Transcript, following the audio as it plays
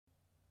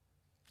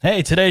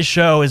Hey, today's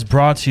show is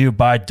brought to you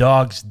by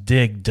Dogs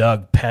Dig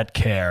Dug Pet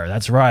Care.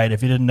 That's right.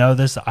 If you didn't know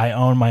this, I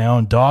own my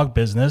own dog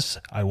business.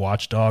 I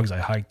watch dogs, I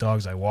hike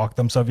dogs, I walk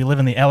them. So if you live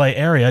in the LA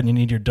area and you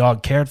need your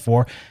dog cared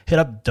for, hit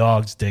up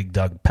Dogs Dig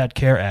Dug Pet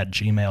Care at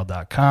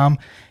gmail.com.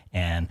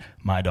 And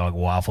my dog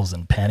Waffles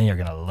and Penny are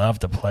going to love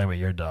to play with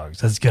your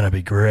dogs. It's going to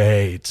be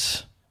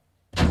great.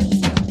 What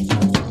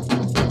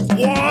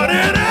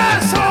an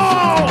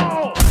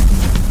asshole!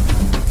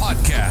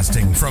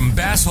 Podcasting from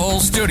Basshole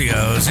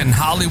Studios in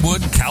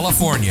Hollywood,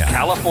 California.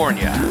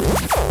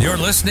 You're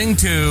listening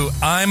to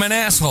I'm an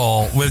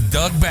Asshole with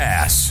Doug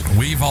Bass.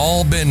 We've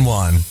all been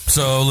one,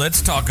 so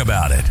let's talk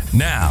about it.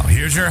 Now,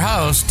 here's your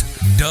host,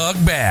 Doug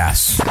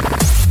Bass.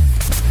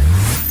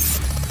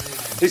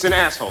 He's an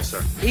asshole,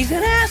 sir. He's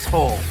an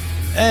asshole.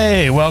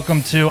 Hey,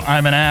 welcome to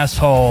I'm an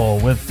Asshole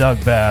with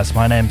Doug Bass.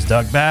 My name's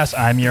Doug Bass.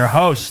 I'm your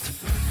host.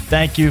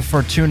 Thank you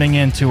for tuning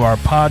in to our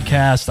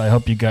podcast. I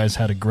hope you guys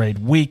had a great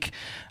week.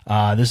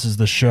 This is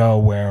the show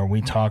where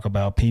we talk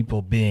about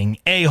people being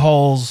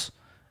a-holes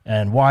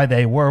and why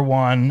they were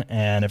one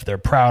and if they're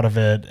proud of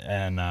it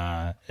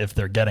and if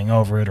they're getting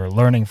over it or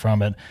learning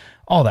from it,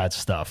 all that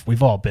stuff.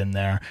 We've all been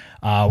there.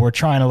 We're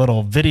trying a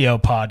little video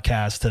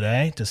podcast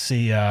today to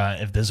see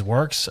if this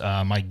works.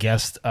 My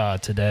guest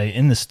today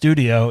in the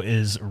studio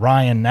is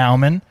Ryan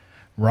Naumann.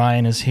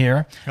 Ryan is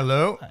here.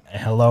 Hello.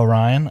 Hello,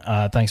 Ryan.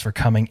 Thanks for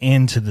coming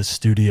into the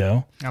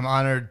studio. I'm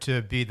honored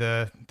to be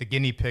the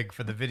guinea pig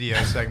for the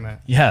video segment.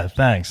 Yeah,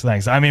 thanks.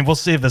 I mean, we'll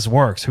see if this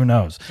works. Who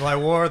knows? Well, I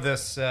wore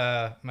this,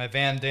 my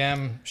Van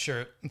Damme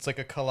shirt. It's like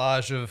a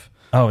collage of...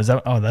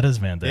 that is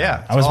Van Damme.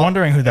 Yeah. I was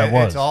wondering who that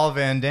was. It's all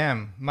Van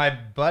Damme. My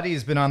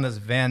buddy's been on this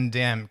Van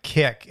Damme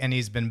kick, and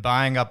he's been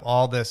buying up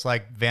all this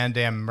like Van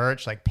Damme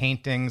merch, like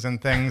paintings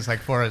and things like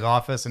for his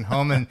office and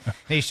home. And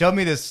he showed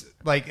me this,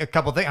 like a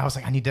couple things. I was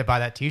like, I need to buy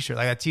that t-shirt.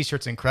 Like that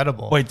t-shirt's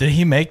incredible. Wait, did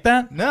he make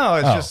that? No,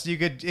 it's just, you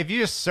could, if you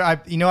just, I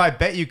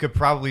bet you could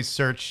probably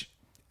search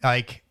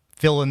like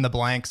fill in the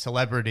blank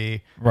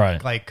celebrity,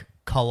 right? Like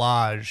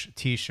collage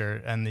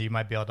t-shirt, and you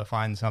might be able to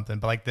find something.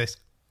 But like this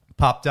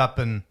popped up,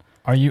 and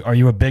are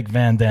you a big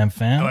Van Damme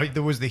fan?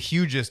 there was the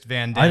hugest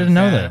Van Damme. I didn't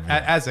know fan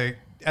that.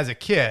 As a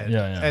kid,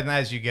 yeah. And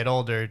as you get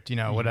older,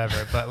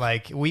 whatever. But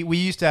like we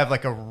used to have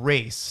like a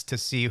race to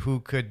see who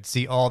could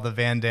see all the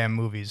Van Damme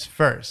movies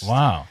first.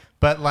 Wow.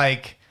 But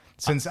like,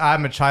 since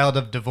I'm a child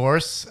of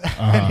divorce,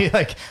 and he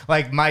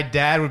like my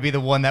dad would be the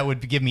one that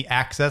would give me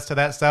access to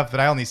that stuff, but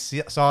I only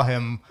saw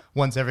him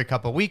once every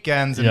couple of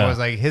weekends, and it was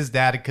like his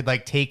dad could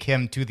like take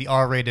him to the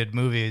R-rated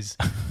movies,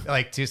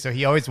 like too. So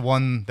he always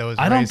won those.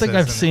 I don't think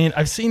I've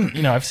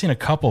seen a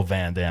couple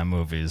Van Damme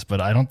movies, but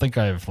I don't think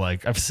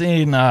I've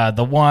seen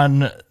the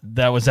one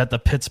that was at the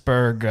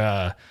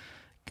Pittsburgh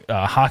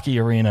hockey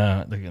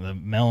arena, the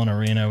Mellon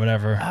Arena,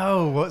 whatever.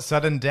 Oh, what,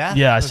 Sudden Death?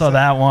 Yeah, I saw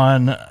that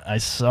one. I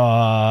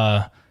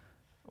saw.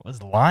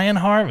 Was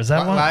Lionheart? Was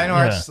that one?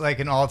 Lionheart's like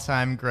an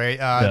all-time great.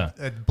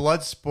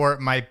 Bloodsport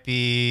might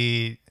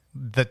be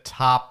the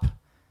top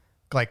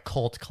like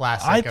cult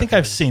classic. I think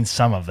I've seen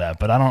some of that,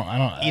 but I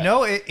don't.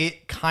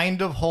 It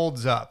kind of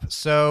holds up.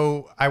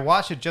 So I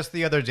watched it just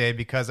the other day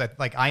because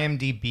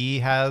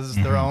IMDb has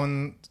their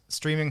own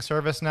streaming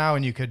service now,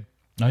 and you could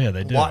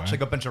they do watch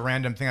like a bunch of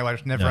random thing. I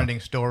watched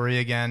Neverending Story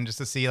again just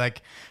to see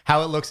like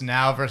how it looks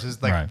now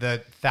versus like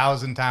the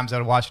 1,000 times I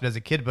would watch it as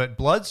a kid. But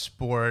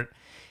Bloodsport,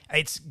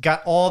 it's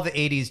got all the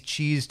 80s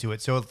cheese to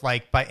it. So it's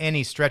like by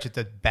any stretch, it's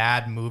a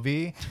bad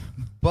movie.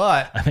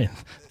 But I mean,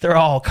 they're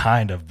all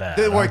kind of bad.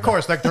 Well, of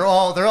course, like they're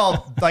all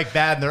like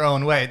bad in their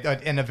own way.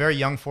 And a very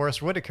young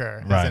Forrest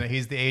Whitaker, isn't it?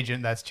 He's the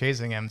agent that's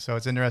chasing him. So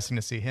it's interesting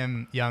to see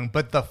him young.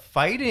 But the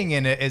fighting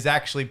in it is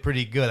actually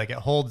pretty good. Like it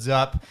holds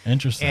up.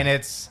 Interesting. And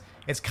it's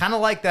kind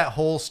of like that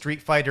whole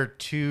Street Fighter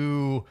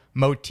 2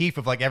 motif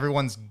of like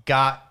everyone's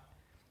got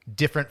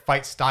different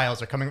fight styles.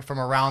 They're coming from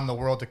around the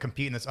world to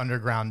compete in this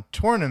underground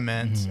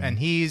tournament, and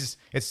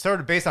it's sort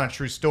of based on a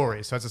true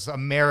story. So it's this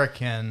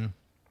American,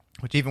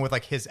 which even with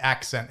like his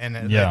accent in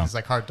it, it's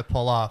like hard to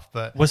pull off.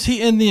 But was he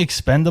in the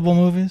Expendable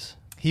movies?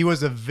 He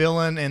was a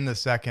villain in the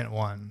second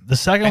one. The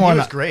second one he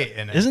was great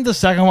in it. Isn't the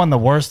second one the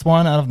worst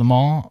one out of them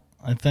all?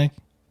 I think.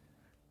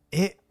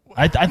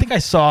 I think I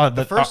saw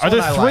the first. Are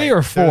there three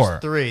or four?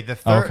 There's three. The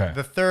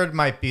third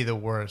might be the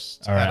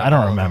worst. All right, I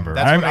don't remember.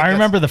 I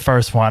remember the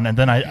first one, and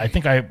then I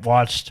think I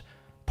watched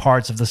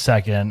parts of the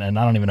second, and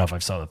I don't even know if I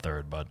saw the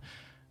third, but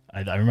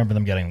I remember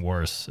them getting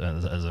worse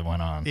as it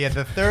went on. Yeah,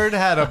 the third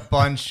had a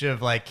bunch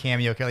of like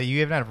cameo.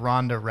 You even had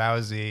Ronda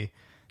Rousey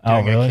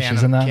doing really?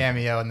 She's in that?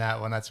 Cameo in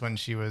that one. That's when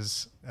she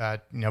was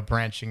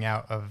branching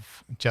out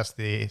of just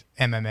the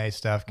MMA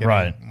stuff,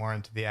 getting more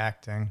into the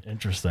acting.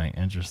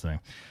 Interesting.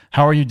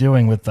 How are you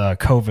doing with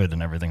COVID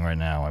and everything right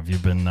now? Have you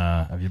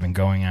been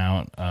going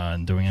out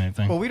and doing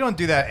anything? Well, we don't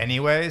do that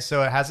anyway,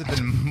 so it hasn't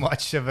been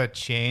much of a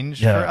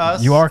change for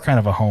us. You are kind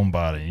of a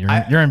homebody.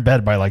 You're in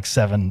bed by like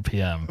 7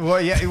 p.m. Well,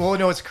 yeah. Well,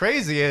 no, what's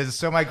crazy is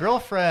so my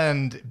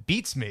girlfriend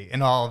beats me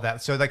in all of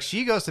that. So like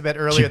she goes to bed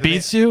earlier. She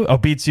beats you? Oh,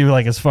 beats you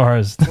like as far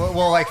as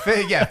well like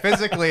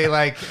physically,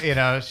 like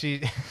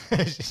she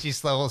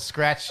she's a little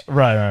scratch.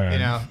 Right. You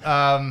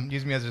know,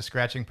 use me as a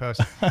scratching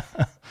post.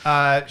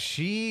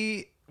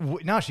 She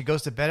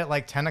goes to bed at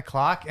like 10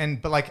 o'clock.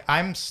 But like,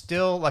 I'm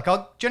still like,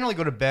 I'll generally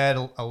go to bed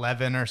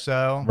 11 or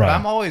so, but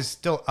I'm always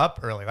still up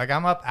early. Like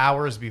I'm up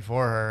hours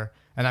before her.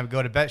 And I would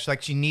go to bed.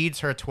 She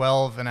needs her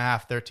 12 and a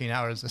half, 13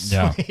 hours of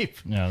sleep.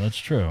 Yeah, that's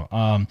true.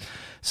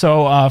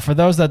 So for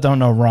those that don't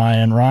know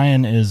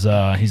Ryan is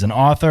he's an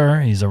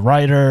author, he's a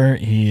writer,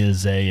 he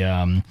is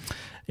an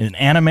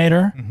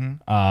animator,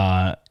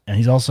 and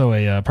he's also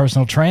a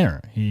personal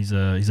trainer. He's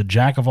a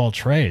jack of all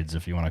trades,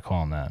 if you want to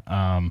call him that.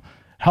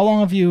 How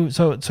long have you?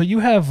 So you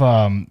have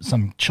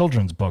some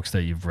children's books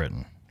that you've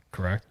written,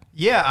 correct?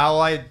 Yeah,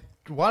 I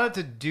wanted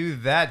to do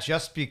that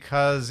just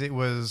because it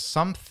was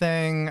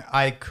something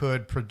I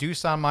could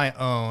produce on my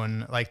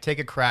own, like take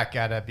a crack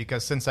at it,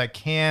 because since I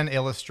can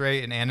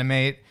illustrate and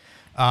animate,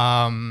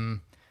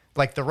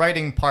 like the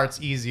writing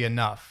part's easy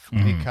enough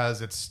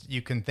because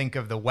you can think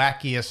of the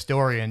wackiest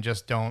story and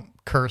just don't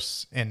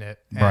curse in it.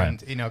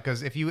 And you know,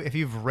 because if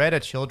you've read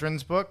a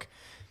children's book,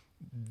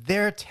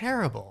 they're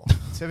terrible.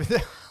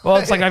 Well,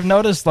 it's like I've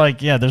noticed, like,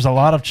 there's a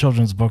lot of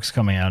children's books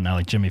coming out now.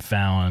 Like Jimmy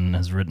Fallon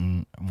has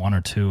written one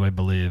or two, I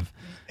believe.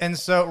 And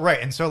so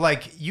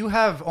like you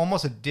have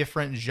almost a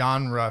different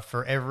genre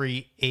for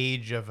every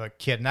age of a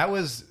kid. And that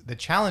was the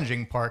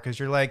challenging part, because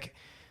you're like,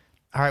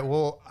 all right,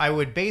 well, I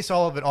would base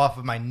all of it off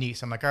of my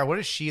niece. I'm like, all right, what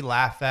does she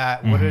laugh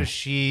at? What does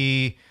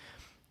she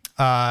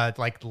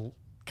like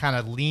kind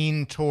of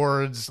lean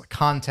towards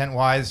content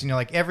wise? You know,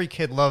 like every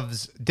kid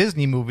loves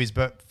Disney movies,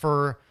 but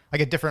for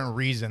like a different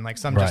reason. Like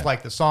some just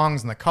like the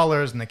songs and the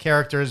colors and the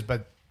characters,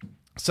 but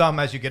some,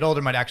 as you get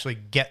older, might actually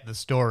get the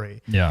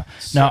story. Yeah.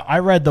 So, now, I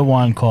read the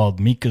one called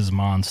Mika's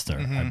Monster,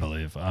 I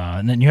believe.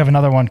 And then you have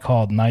another one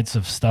called Knights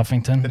of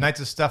Stuffington. The Knights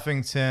of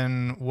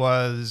Stuffington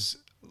was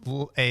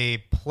a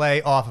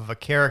play off of a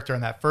character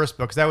in that first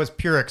book, because that was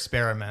pure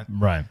experiment.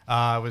 Right.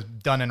 It was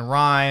done in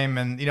rhyme,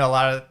 and you know, a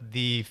lot of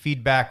the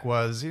feedback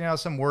was, you know,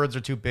 some words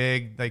are too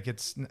big. Like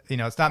it's, you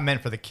know, it's not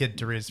meant for the kid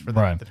to read, it's for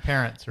the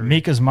parent to read.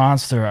 Mika's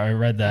Monster, I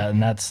read that,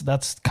 and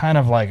that's kind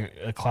of like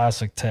a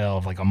classic tale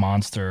of like a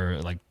monster,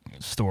 like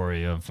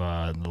story of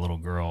the little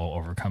girl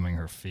overcoming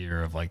her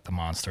fear of like the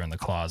monster in the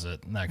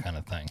closet and that kind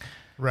of thing.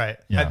 Right.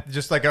 Yeah.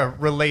 Just like a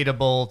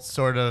relatable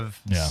sort of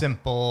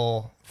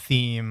simple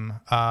theme.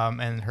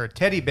 And her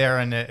teddy bear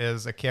in it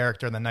is a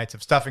character in the Knights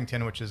of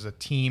Stuffington, which is a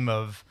team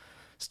of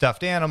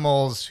stuffed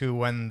animals who,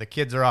 when the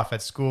kids are off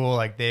at school,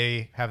 like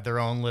they have their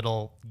own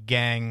little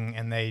gang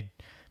and they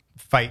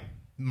fight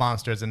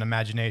monsters in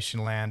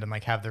Imagination Land and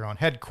like have their own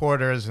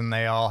headquarters, and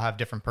they all have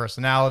different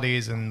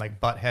personalities and like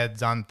butt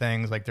heads on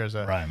things. Like there's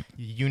a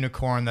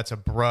unicorn that's a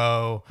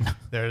bro.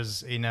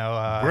 There's, you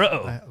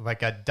know,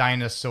 like a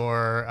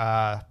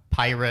dinosaur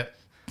pirate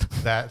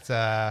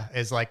that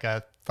is like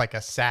a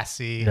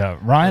sassy. Yeah,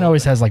 Ryan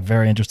always has like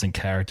very interesting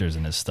characters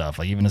in his stuff.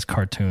 Like even his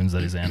cartoons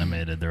that he's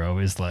animated, they're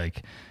always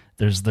like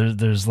there's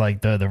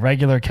like the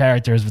regular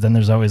characters, but then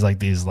there's always like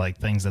these like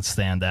things that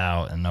stand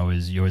out, and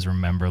you always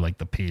remember like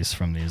the piece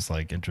from these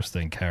like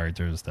interesting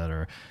characters that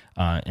are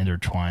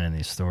intertwined in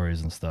these stories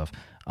and stuff.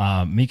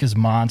 Mika's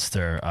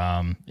Monster.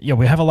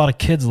 We have a lot of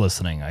kids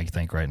listening, I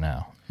think, right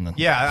now.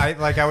 Yeah,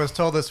 I was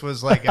told this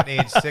was like at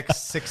age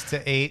 6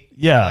 to 8.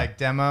 Yeah, like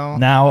demo.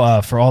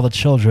 Now, for all the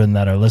children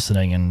that are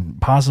listening and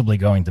possibly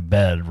going to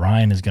bed,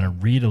 Ryan is going to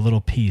read a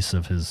little piece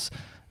of his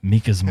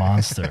Mika's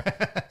Monster,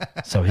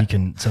 so they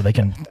can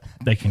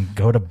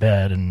go to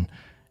bed, and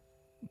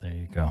there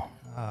you go.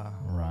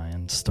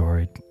 Ryan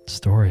story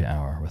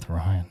hour with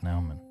Ryan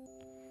Naumann.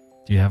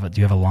 Do you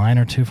have a line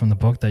or two from the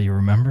book that you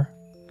remember?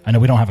 I know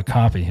we don't have a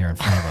copy here in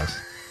front of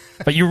us.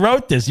 But you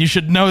wrote this. You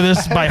should know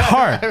this by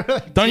heart.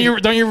 Really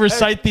don't you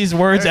recite these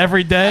words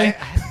every day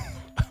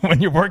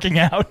when you're working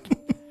out?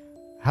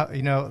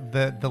 You know,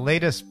 the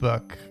latest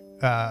book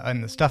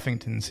in the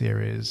Stuffington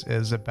series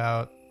is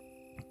about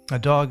a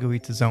dog who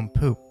eats his own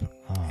poop.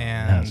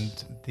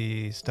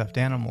 The stuffed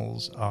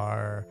animals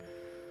are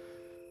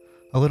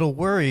a little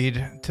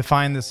worried to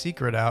find the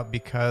secret out,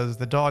 because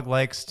the dog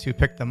likes to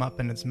pick them up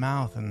in its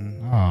mouth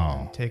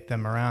and take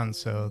them around.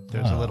 So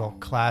there's a little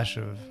clash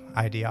of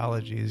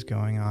ideologies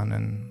going on,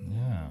 and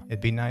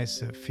it'd be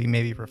nice if he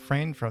maybe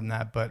refrained from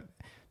that. But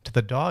to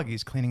the dog,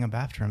 he's cleaning up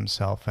after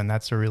himself, and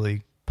that's a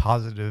really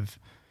positive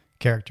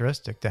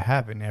characteristic to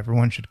have, and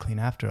everyone should clean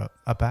up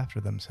after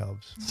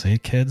themselves. See,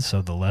 kids,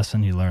 so the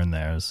lesson you learn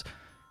there is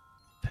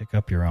pick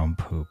up your own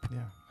poop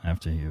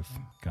after you've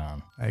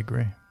gone. I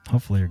agree.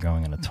 Hopefully you're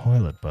going in a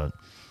toilet, but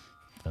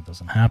if that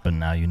doesn't happen,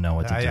 now you know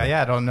what to do.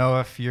 I don't know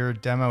if your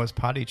demo is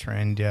potty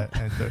trained yet.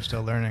 They're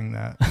still learning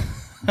that.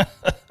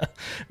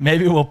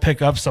 Maybe we'll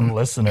pick up some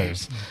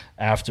listeners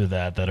after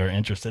that are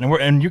interested.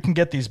 And you can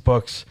get these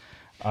books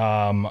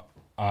on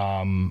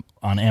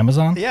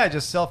Amazon? Yeah,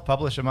 just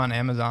self-publish them on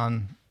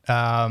Amazon.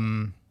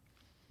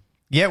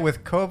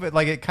 With COVID,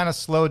 like it kind of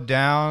slowed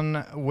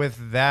down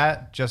with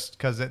that, just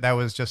because that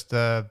was just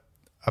a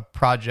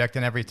project,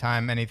 and every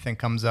time anything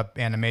comes up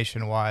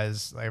animation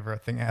wise,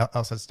 everything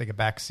else has to take a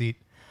back seat.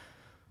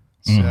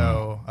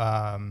 So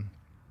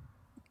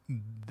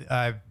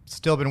I've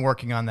still been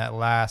working on that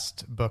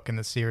last book in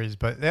the series,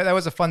 but that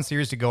was a fun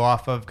series to go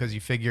off of because you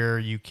figure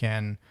you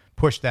can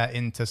push that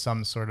into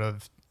some sort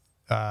of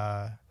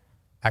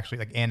actually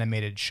like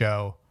animated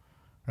show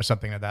or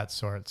something of that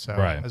sort. So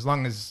as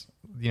long as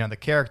the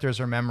characters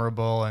are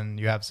memorable and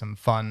you have some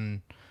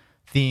fun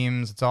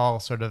themes, it's all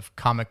sort of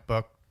comic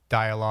book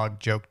dialogue,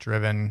 joke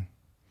driven.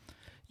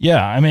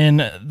 Yeah, I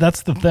mean,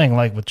 that's the thing,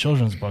 like with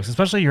children's books,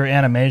 especially your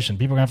animation,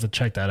 people are going to have to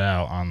check that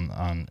out on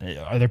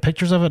are there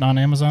pictures of it on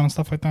Amazon and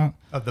stuff like that?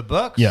 Of the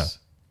books? Yeah.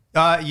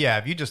 Yeah,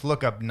 if you just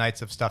look up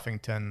Knights of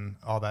Stuffington,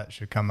 all that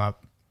should come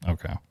up.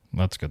 Okay,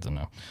 that's good to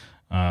know.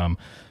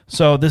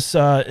 So this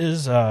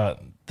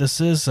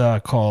is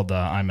called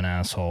I'm an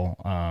Asshole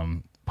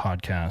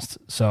podcast.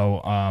 So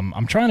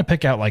I'm trying to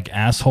pick out like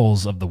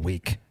assholes of the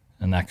week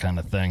and that kind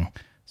of thing.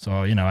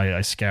 So,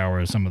 I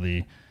scour some of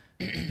the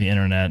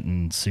internet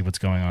and see what's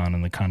going on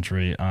in the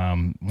country.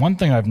 One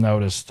thing I've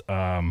noticed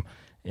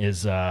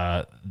is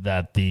that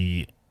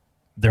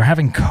they're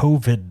having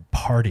COVID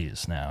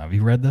parties now. Have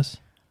you read this?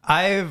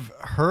 I've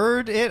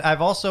heard it.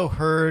 I've also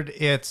heard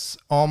it's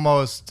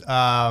almost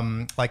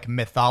like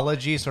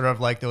mythology, sort of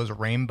like those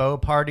rainbow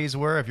parties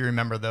were, if you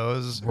remember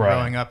those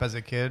growing up as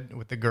a kid,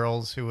 with the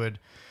girls who would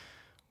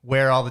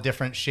wear all the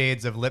different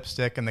shades of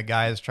lipstick and the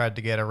guys tried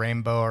to get a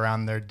rainbow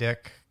around their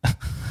dick.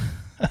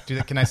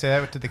 Can I say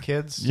that to the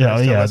kids? Yeah.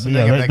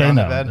 They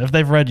know. If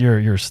they've read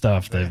your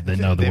stuff, they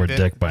know the word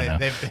dick by now.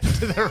 They've been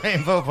to the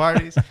rainbow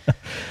parties.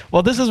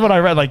 Well, this is what I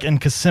read. Like in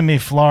Kissimmee,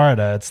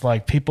 Florida, it's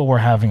like people were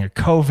having a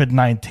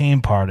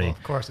COVID-19 party. Well,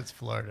 of course, it's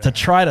Florida. To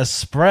try to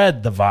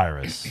spread the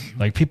virus.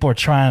 Like people were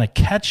trying to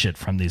catch it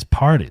from these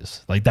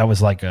parties. Like that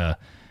was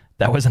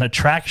an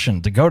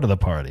attraction to go to the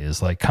party.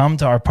 It's like, come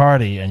to our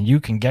party and you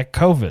can get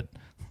COVID.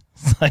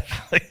 It's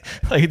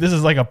like this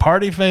is like a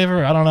party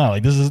favor. I don't know.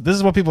 Like this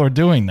is what people are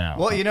doing now.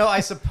 Well, I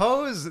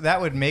suppose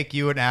that would make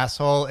you an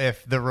asshole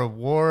if the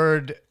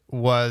reward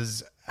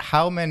was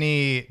how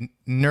many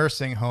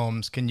nursing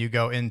homes can you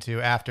go into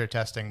after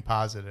testing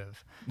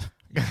positive?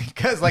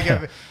 Because like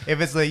if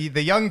it's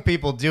the young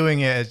people doing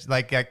it, it's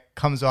like that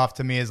comes off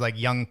to me as like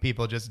young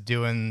people just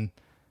doing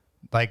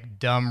like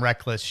dumb,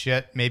 reckless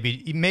shit.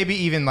 Maybe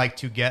even like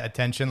to get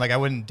attention. Like I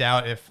wouldn't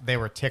doubt if they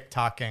were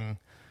TikToking.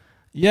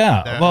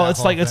 Yeah, well,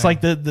 it's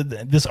like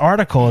this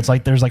article. It's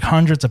like there's like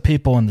hundreds of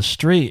people in the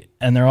street,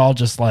 and they're all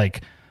just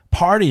like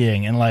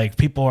partying, and like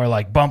people are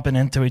like bumping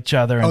into each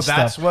other. And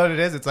that's stuff. what it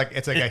is. It's like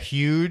a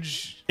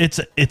huge. It's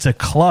a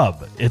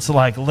club. It's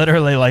like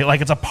literally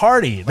like it's a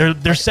party.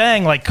 They're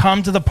saying like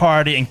come to the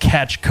party and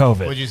catch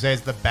COVID. Would you say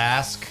it's the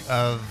Basque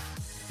of?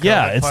 COVID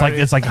yeah, it's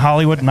parties? like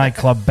Hollywood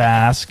nightclub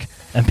Basque,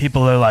 and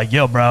people are like,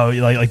 yo, bro,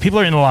 like people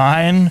are in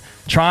line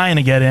trying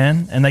to get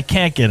in, and they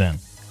can't get in.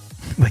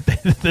 Like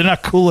they're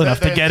not cool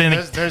enough to get in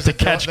to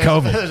catch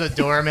COVID. There's a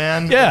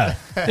doorman. Yeah.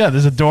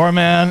 There's a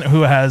doorman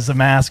who has a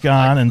mask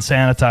on and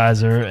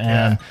sanitizer,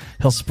 and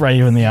he'll spray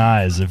you in the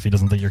eyes if he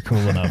doesn't think you're cool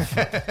enough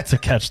to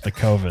catch the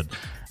COVID.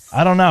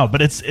 I don't know,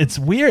 but it's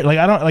weird. Like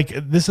I don't like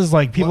this is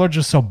like people are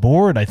just so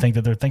bored. I think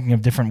that they're thinking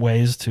of different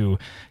ways to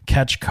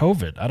catch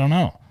COVID. I don't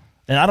know.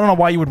 And I don't know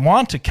why you would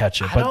want to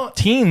catch it, but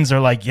teens are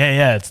like,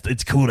 yeah,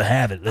 it's cool to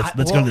have it.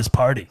 Let's go to this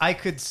party. I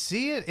could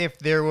see it if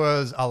there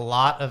was a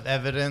lot of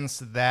evidence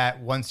that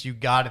once you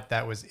got it,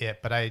 that was it.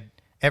 But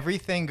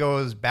everything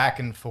goes back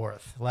and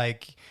forth.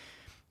 Like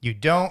you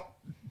don't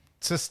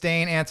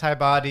sustain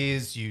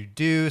antibodies. You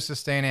do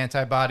sustain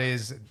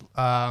antibodies.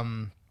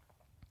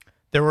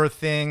 There were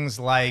things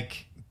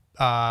like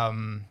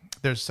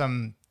there's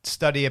some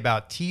study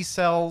about T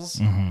cells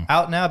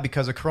out now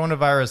because a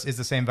coronavirus is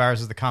the same virus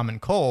as the common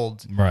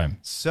cold. Right.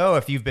 So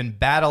if you've been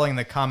battling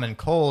the common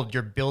cold,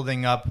 you're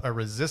building up a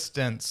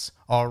resistance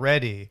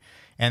already.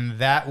 And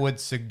that would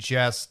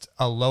suggest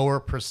a lower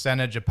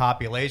percentage of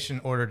population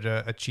in order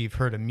to achieve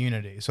herd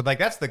immunity. So like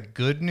that's the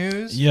good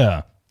news.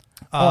 Yeah.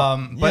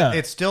 But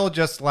it's still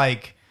just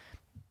like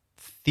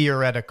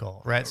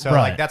theoretical, right? So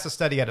like that's a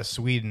study out of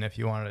Sweden if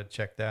you wanted to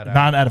check that out.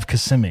 Not out of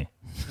Kissimmee.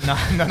 No,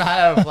 not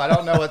out of. I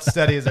don't know what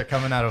studies are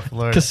coming out of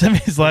Florida.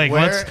 Kissimmee's like,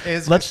 let's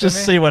Kissimmee?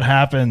 just see what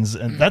happens,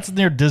 and that's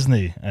near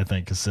Disney, I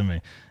think,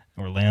 Kissimmee,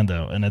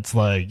 Orlando, and it's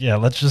like, yeah,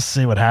 let's just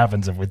see what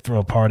happens if we throw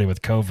a party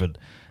with COVID,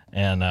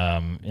 and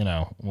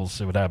we'll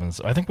see what happens.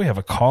 I think we have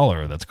a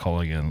caller that's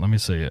calling in. Let me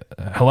see.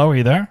 Hello, are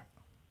you there?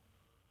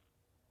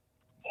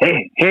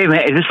 Hey,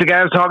 man, is this the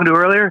guy I was talking to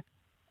earlier?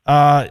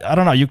 I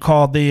don't know. You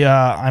called the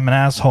I'm an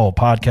Asshole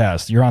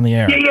podcast. You're on the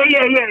air.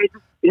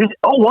 Yeah.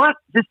 What?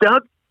 Is this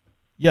Doug?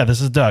 Yeah,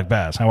 this is Doug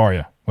Bass. How are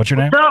you? What's your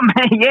name? What's up,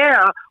 man?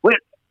 Yeah. Wait,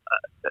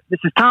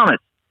 this is Thomas.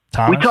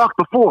 Thomas? We talked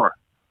before.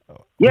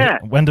 Yeah.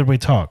 When did we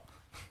talk?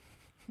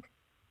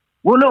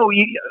 Well, no,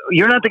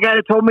 you're not the guy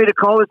that told me to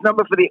call this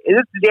number for the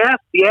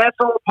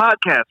Asshole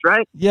podcast,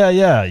 right? Yeah.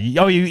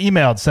 Oh, you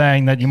emailed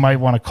saying that you might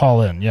want to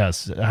call in.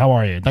 Yes. How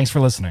are you? Thanks for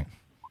listening.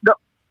 No,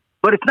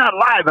 but it's not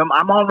live.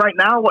 I'm on right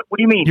now. What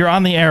do you mean? You're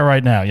on the air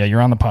right now. Yeah,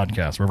 you're on the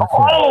podcast. We're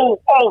recording. Oh,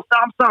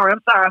 I'm sorry.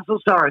 I'm so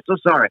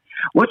sorry.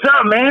 What's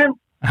up, man?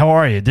 How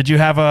are you? Did you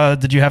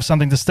have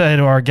something to say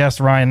to our guest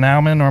Ryan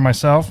Naumann or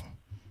myself?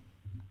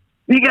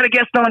 You got a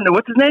guest on.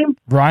 What's his name?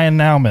 Ryan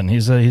Naumann.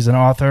 He's an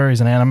author. He's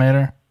an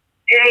animator.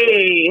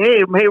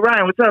 Hey,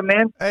 Ryan. What's up,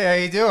 man? Hey, how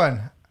you doing?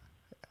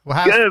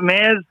 Well, good,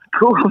 man. It's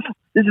cool.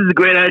 This is a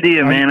great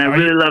idea, man. I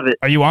really love it.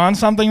 Are you on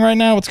something right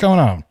now? What's going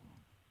on?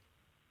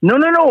 No.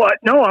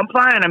 I'm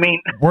fine. I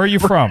mean, where are you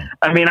from?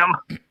 I mean,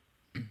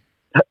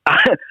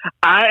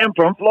 I am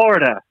from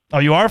Florida. Oh,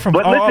 you are from?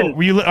 But listen,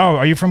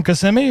 are you from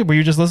Kissimmee? Were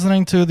you just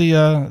listening to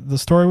the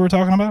story we were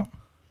talking about?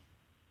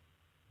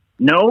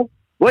 No.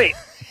 Wait.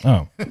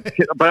 Oh.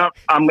 But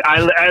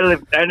I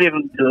live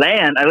in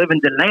DeLand. I live in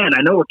DeLand.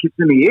 I know what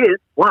Kissimmee is.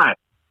 Why?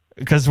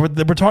 Because we're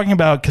talking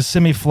about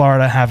Kissimmee,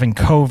 Florida, having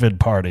COVID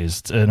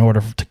parties in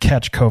order to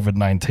catch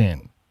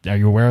COVID-19. Are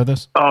you aware of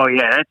this? Oh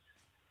yeah,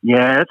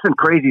 that's some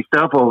crazy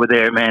stuff over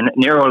there, man.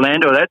 Near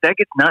Orlando, that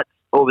gets nuts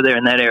over there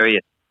in that area.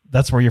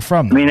 That's where you're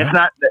from. Though, I mean, right? it's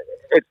not.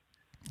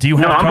 Do you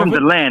have COVID? I'm from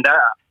DeLand.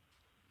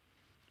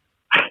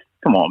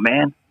 Come on,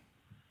 man.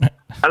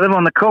 I live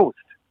on the coast.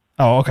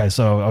 Oh, okay.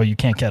 So, you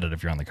can't get it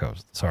if you're on the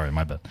coast. Sorry,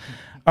 my bad.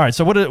 All right.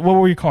 So, what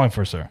were you calling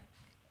for, sir?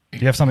 Do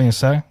you have something to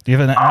say? Do you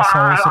have an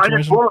asshole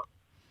situation?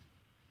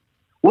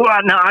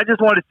 I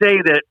just want to say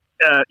that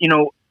a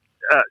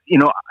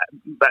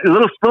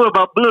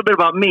little bit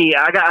about me.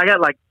 I've had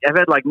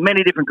like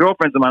many different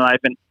girlfriends in my life,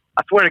 and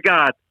I swear to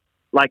God,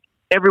 like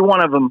every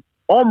one of them,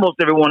 almost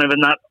every one of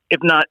them,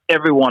 if not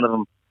every one of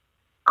them,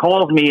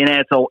 calls me an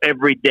asshole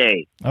every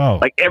day. Oh,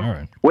 like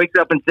wakes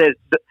up and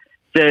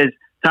says,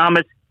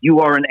 Thomas,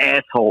 you are an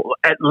asshole,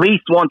 at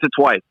least once or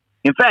twice.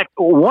 In fact,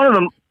 one of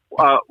them,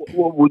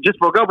 who just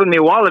broke up with me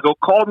a while ago,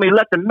 called me,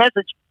 left a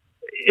message.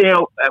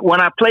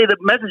 When I play the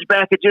message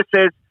back, it just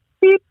says,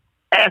 beep,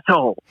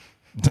 asshole.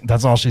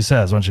 That's all she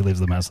says when she leaves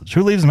the message.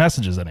 Who leaves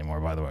messages anymore,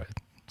 by the way?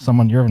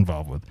 Someone you're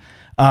involved with.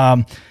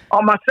 On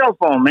my cell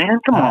phone, man.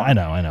 Come on. I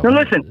know. Now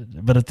listen.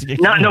 But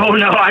no,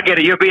 I get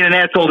it. You're being an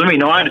asshole to me.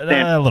 No, I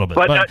understand. A little bit.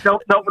 But no. It's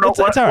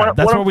all right.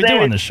 That's what we do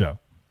on this show.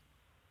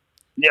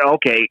 Yeah,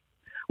 okay.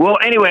 Well,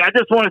 anyway, I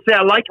just want to say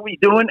I like what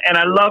you're doing, and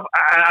I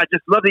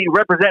just love that you're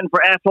representing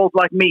for assholes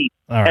like me.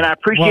 Right. And I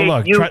appreciate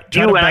you,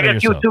 and I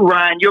got you too,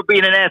 Ryan. You're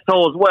being an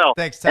asshole as well.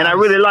 Thanks, Thomas. And I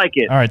really like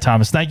it. All right,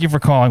 Thomas, thank you for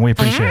calling. We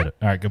appreciate it.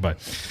 All right, goodbye.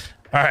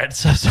 All right,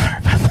 so sorry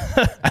about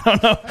that. I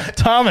don't know.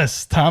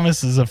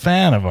 Thomas is a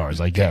fan of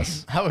ours, I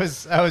guess. I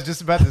was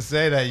just about to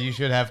say that you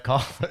should have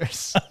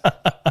callers.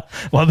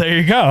 Well, there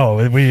you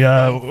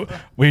go.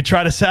 We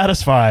try to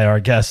satisfy our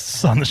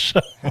guests on the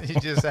show.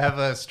 You just have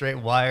a straight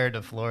wire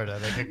to Florida.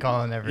 They could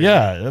call in every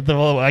day.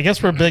 Well, I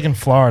guess we're big in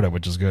Florida,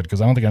 which is good because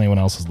I don't think anyone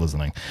else is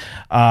listening.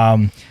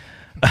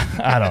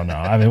 I don't know.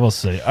 I mean, we'll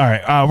see. All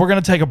right, we're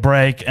going to take a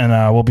break, and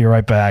we'll be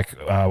right back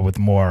with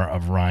more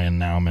of Ryan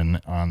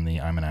Naumann on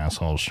the I'm an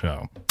Asshole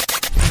show.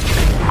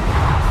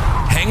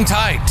 Hang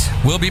tight.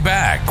 We'll be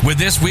back with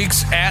this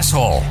week's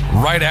Asshole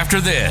right after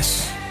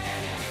this.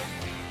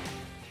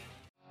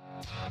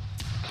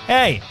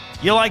 Hey,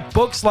 you like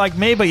books like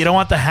me, but you don't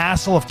want the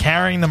hassle of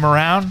carrying them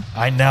around?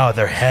 I know,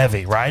 they're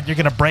heavy, right? You're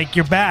going to break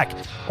your back,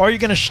 or you're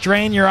going to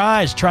strain your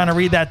eyes trying to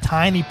read that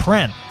tiny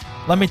print.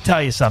 Let me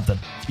tell you something.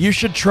 You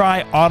should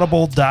try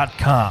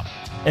Audible.com.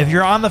 If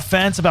you're on the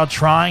fence about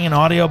trying an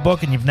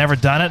audiobook and you've never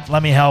done it,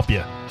 let me help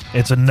you.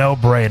 It's a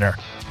no-brainer.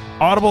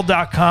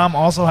 Audible.com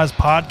also has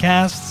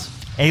podcasts,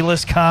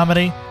 A-list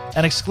comedy,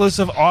 and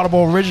exclusive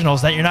Audible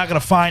originals that you're not going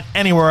to find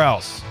anywhere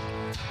else.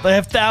 They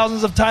have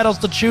thousands of titles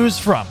to choose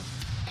from,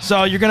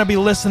 so you're going to be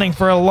listening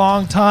for a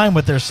long time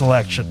with their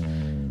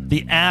selection.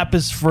 The app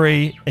is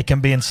free. It can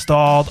be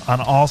installed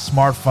on all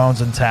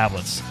smartphones and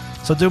tablets.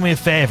 So do me a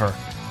favor.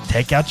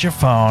 Take out your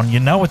phone, you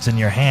know it's in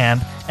your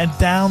hand, and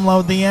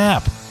download the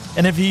app.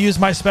 And if you use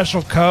my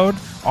special code,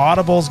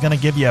 Audible's going to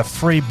give you a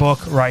free book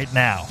right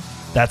now.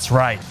 That's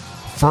right,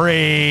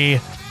 free.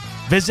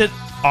 Visit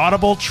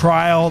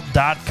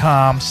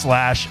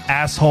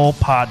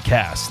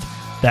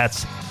audibletrial.com/assholepodcast.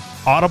 That's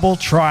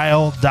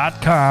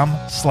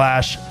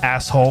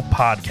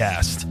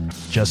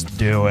audibletrial.com/assholepodcast. Just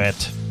do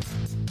it.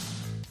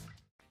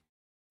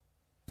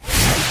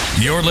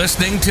 You're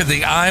listening to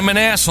the I'm an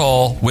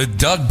Asshole with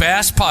Doug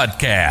Bass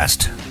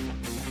podcast.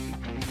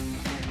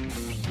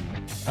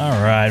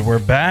 All right, we're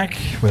back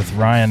with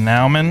Ryan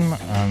Naumann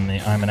on the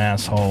I'm an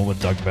Asshole with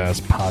Doug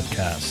Bass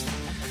podcast.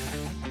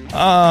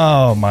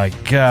 Oh, my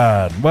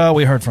God. Well,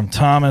 we heard from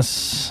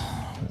Thomas.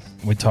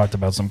 We talked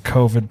about some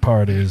COVID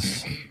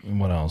parties.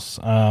 What else?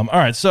 All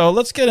right, so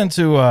let's get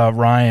into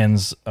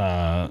Ryan's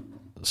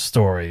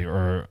story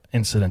or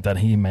incident that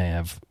he may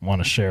have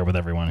want to share with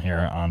everyone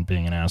here on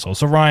being an asshole.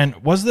 So Ryan,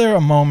 was there a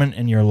moment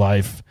in your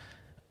life,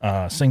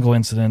 single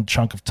incident,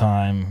 chunk of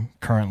time,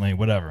 currently,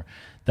 whatever,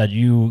 that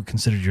you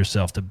considered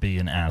yourself to be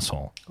an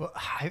asshole? Well,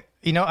 I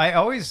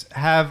always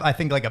have, I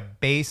think, like a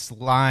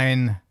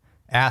baseline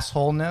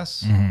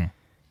assholeness,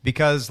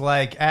 because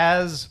like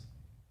as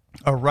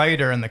a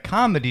writer in the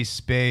comedy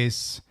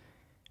space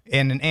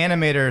and an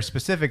animator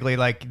specifically,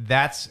 like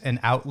that's an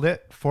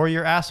outlet for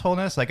your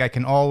assholeness. Like I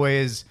can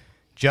always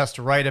just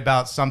write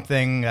about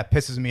something that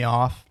pisses me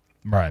off,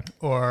 right?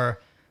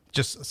 Or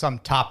just some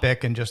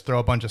topic and just throw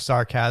a bunch of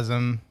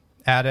sarcasm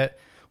at it.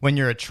 When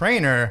you're a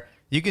trainer,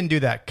 you can do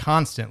that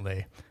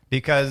constantly.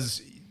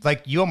 because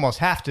like you almost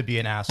have to be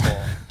an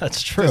asshole.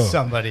 That's true. To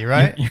somebody,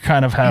 right? You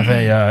kind of have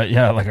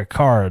a like a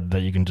card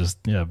that you can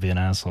just be an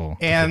asshole.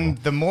 And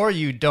the more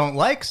you don't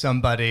like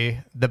somebody,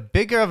 the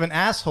bigger of an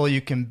asshole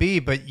you can be,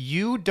 but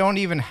you don't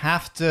even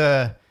have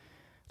to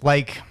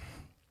like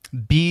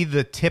be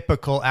the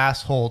typical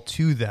asshole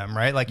to them,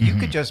 right? Like you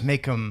could just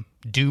make them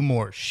do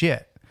more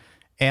shit.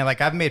 And like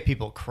I've made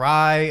people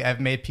cry, I've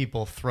made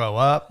people throw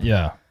up.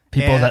 Yeah.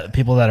 People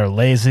that are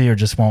lazy or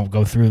just won't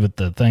go through with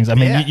the things. I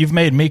mean, you've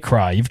made me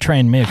cry. You've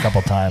trained me a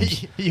couple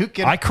times.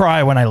 I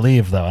cry when I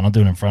leave, though. I don't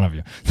do it in front of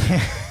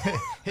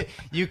you.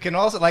 You can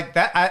also like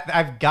that.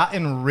 I've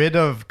gotten rid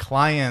of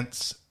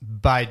clients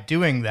by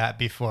doing that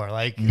before.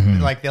 Like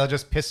they'll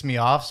just piss me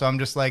off. So I'm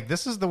just like,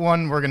 this is the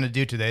one we're gonna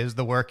do today. This is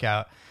the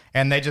workout.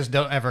 And they just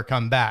don't ever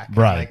come back.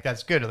 Right. Like,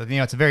 that's good. You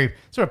know, it's a very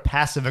sort of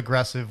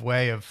passive-aggressive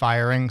way of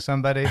firing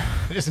somebody.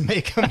 Just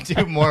make them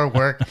do more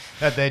work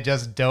that they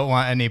just don't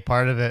want any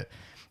part of it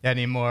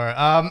anymore.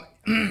 I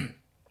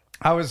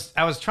was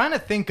trying to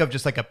think of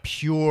just like a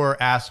pure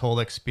asshole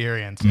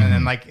experience. And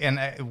then like,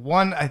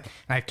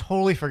 I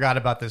totally forgot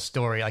about this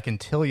story like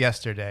until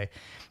yesterday.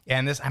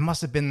 And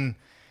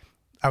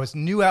I was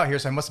new out here,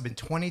 so I must have been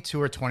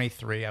 22 or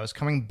 23. I was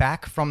coming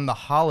back from the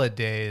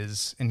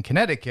holidays in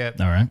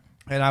Connecticut. All right.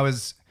 And it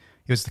was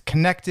the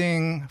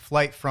connecting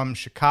flight from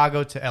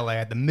Chicago to LA. I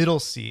had the middle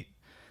seat.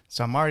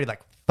 So I'm already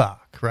like,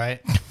 fuck,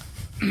 right?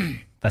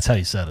 That's how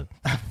you said it.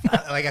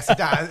 Like I sit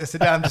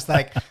down, I'm just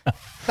like,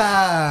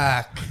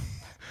 fuck.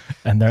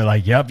 And they're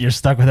like, yep, you're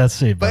stuck with that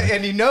seat. Buddy.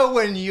 And you know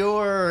when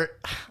you're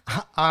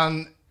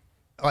on,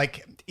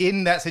 like,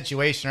 in that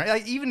situation, right?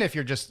 Like, even if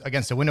you're just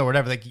against a window or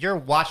whatever, like you're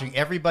watching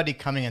everybody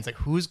coming in. It's like,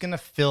 who's going to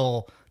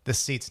fill the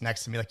seats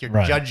next to me? Like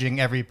you're judging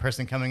every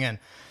person coming in.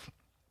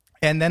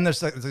 And then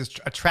there's like this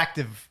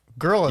attractive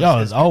girl is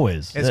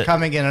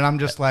coming in, and I'm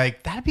just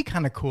like, that'd be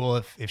kind of cool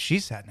if she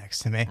sat next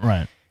to me.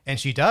 Right. And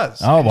she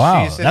does. Oh,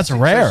 wow. That's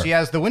rare. So she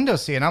has the window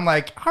seat, and I'm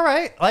like, all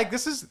right, like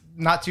this is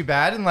not too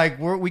bad. And like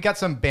we got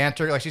some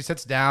banter. Like she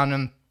sits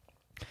down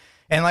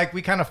and like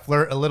we kind of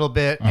flirt a little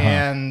bit,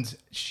 and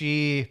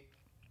she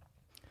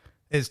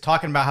is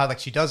talking about how like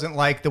she doesn't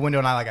like the window,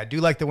 and I do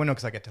like the window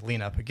because I get to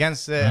lean up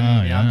against it.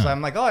 And, you know, so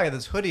I'm like, oh, I got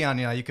this hoodie on.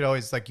 You know, you could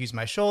always like use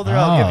my shoulder.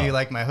 I'll give you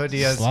like my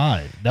hoodie as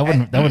slide. That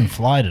wouldn't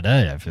fly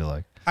today. I feel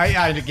like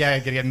I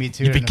get me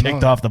too. You'd be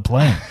kicked off the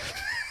plane,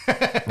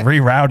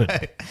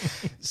 rerouted.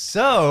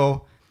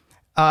 So,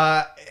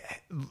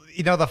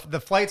 you know, the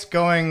flight's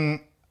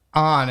going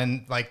on,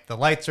 and like the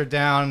lights are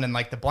down, and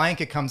like the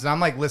blanket comes, and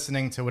I'm like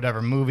listening to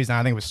whatever movies. And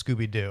I think it was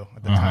Scooby-Doo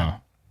at the time,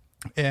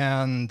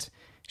 and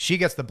she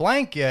gets the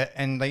blanket,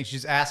 and like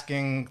she's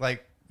asking,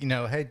 like, you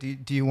know, hey,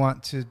 do you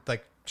want to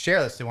like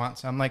share this? Do you want?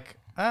 So I'm like,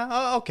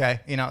 oh, okay,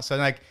 you know. So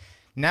like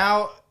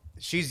now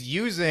she's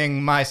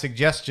using my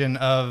suggestion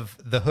of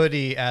the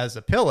hoodie as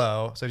a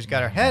pillow. So she's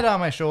got her head on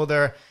my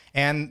shoulder,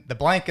 and the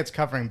blanket's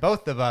covering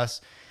both of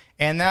us.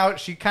 And now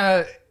she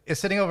kind of is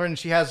sitting over, and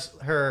she has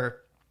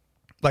her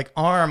like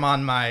arm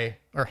on my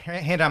or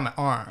hand on my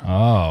arm.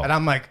 Oh, and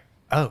I'm like,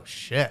 oh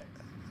shit,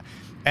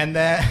 and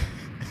then.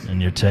 And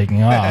you're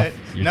taking off.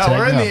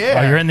 We're in the air.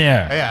 Oh, you're in the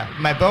air. Yeah,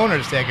 my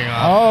boner's taking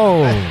off.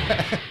 Oh,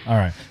 all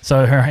right.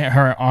 So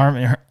her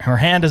arm, her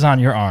hand is on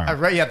your arm.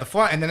 Right, yeah, the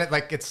front, and then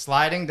it's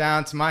sliding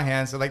down to my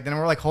hand. So like then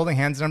we're like holding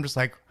hands, and I'm just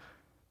like,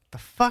 the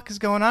fuck is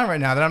going on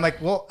right now? Then I'm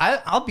like, well,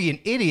 I'll be an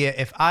idiot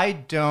if I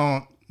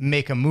don't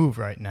make a move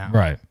right now.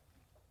 Right.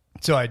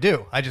 So I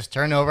do. I just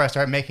turn over. I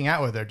start making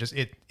out with her, just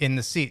in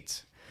the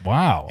seats.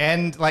 Wow.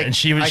 And like, and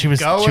she was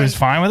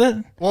fine with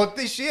it. Well,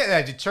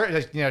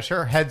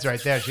 her head's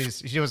right there.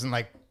 She wasn't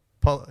like,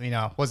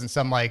 wasn't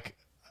some like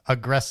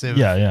aggressive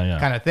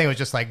kind of thing. It was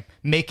just like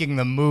making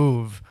the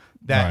move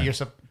that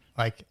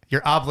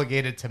you're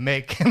obligated to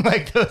make in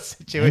like those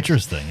situations.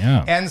 Interesting,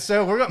 yeah. And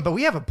so but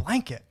we have a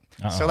blanket,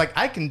 so like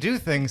I can do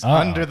things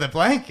under the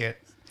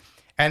blanket,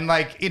 and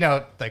like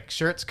like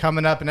shirts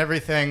coming up and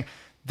everything.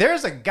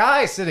 There's a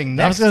guy sitting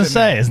next to me. I was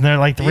going to say, isn't there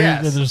like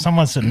there's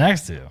someone sitting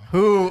next to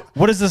you?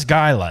 What is this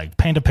guy like?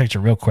 Paint a picture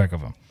real quick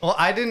of him. Well,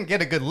 I didn't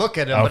get a good look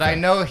at him, but I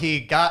know he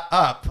got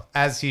up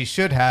as he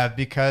should have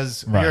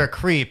because you're a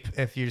creep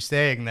if you're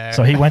staying there.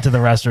 So he went to the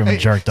restroom and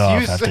jerked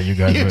off after you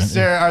guys went. You, went.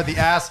 sir, are the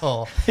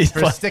asshole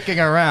for sticking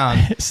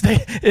around.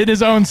 Stay in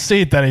his own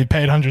seat that he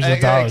paid hundreds of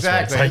dollars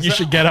exactly. for. It's like, you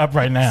should get up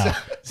right now,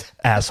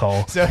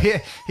 asshole. So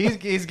he's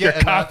getting You're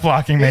cock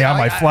blocking me on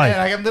my flight.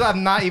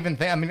 I'm not even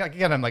thinking. I mean,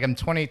 again, I'm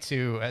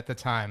 22 at the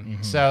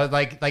time. So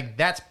like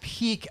that's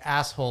peak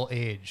asshole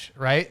age,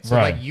 right? So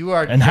like you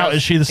are. And how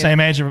is she the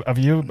same age of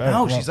you?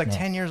 No, she's like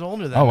 10 years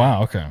older than me. Oh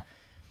wow, okay.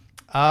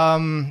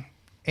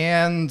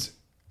 And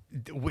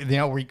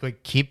we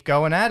keep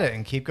going at it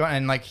and keep going,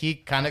 and like he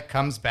kind of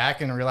comes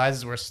back and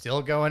realizes we're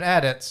still going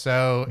at it,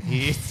 so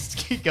he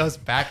goes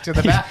back to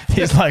the back.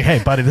 He's like,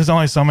 hey buddy, there's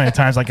only so many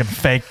times I can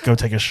fake go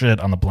take a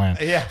shit on the plane.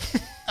 Yeah.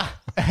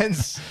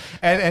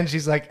 and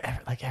she's like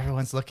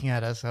everyone's looking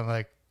at us. I'm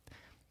like,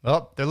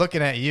 well, they're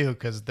looking at you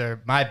because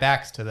my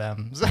back's to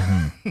them.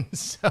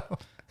 So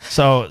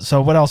So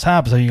what else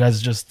happened? So you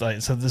guys just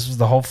like, so this was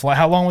the whole flight.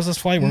 How long was this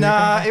flight?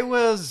 That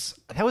was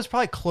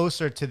probably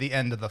closer to the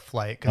end of the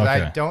flight because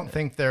I don't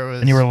think there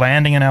was. And you were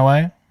landing in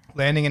LA?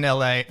 Landing in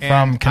LA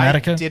from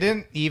Connecticut? I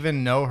didn't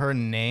even know her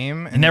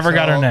name. You never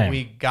got her name.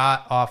 We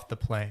got off the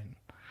plane.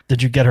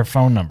 Did you get her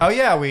phone number? Oh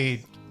yeah,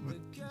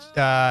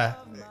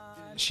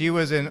 she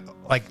was in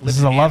like. This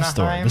is a love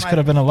story. This could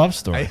have been a love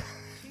story.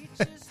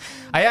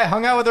 I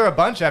hung out with her a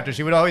bunch after.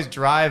 She would always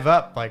drive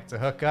up like to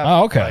hook up.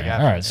 Oh, okay.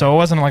 All right. So it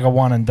wasn't like a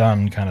one and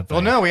done kind of thing.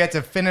 Well, no, we had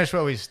to finish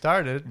what we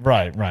started.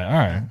 Right. All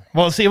right.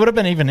 Well, see, it would have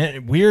been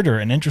even weirder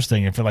and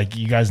interesting if like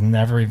you guys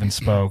never even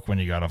spoke when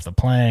you got off the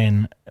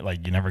plane.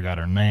 Like you never got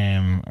her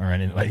name or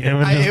anything. Like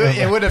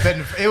it would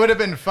have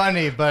been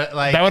funny, but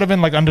like that would have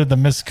been like under the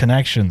missed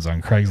connections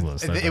on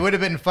Craigslist. It would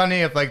have been funny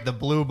if like the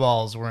blue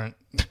balls weren't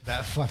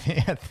that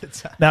funny at the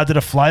time. Now, did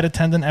a flight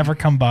attendant ever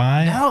come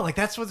by? No, like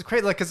that's what's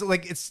crazy. Like, cause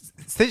like it's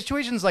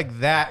situations like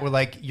that where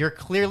like you're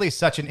clearly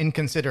such an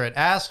inconsiderate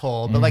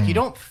asshole, but like you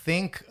don't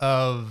think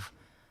of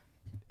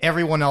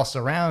everyone else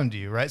around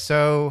you, right?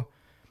 So,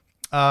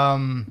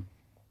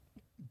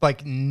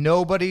 like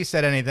nobody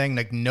said anything.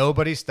 Like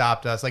nobody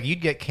stopped us. Like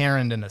you'd get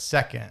Karen'd in a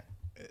second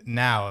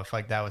now if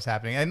like that was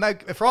happening. And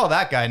like for all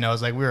that guy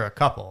knows, like we were a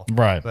couple,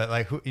 right? But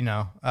like who,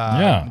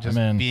 just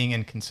being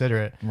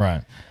inconsiderate,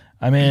 right?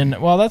 I mean,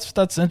 well,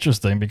 that's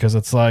interesting because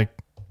it's like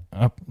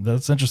if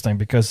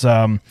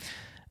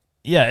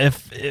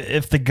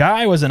the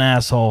guy was an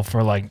asshole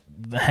for like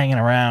hanging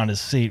around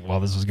his seat while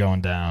this was going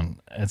down,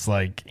 it's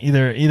like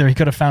either he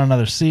could have found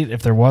another seat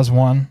if there was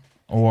one,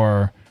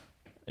 or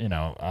I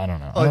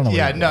don't know.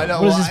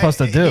 What is he supposed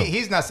to do?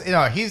 He's not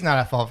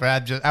at fault for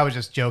that. I was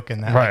just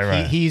joking that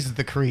right. He's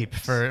the creep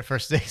for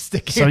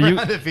sticking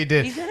around if he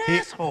did. He's an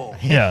asshole.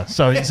 Yeah.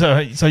 So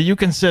you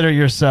consider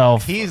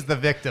yourself. He's the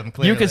victim.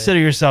 Clearly. You consider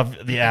yourself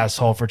the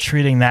asshole for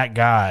treating that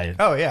guy.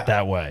 Oh yeah.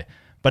 That way,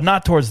 but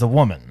not towards the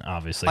woman,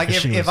 obviously. Like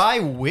if I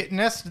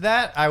witnessed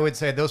that, I would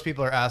say those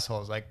people are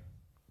assholes. Like,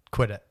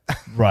 quit it.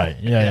 Right.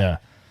 Yeah.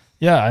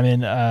 I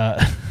mean.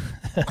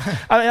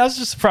 I was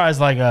just surprised.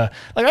 Like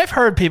I've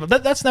heard people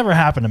that's never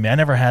happened to me. I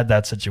never had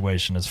that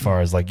situation as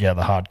far as like the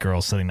hot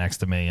girl sitting next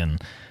to me and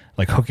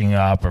like hooking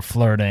up or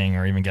flirting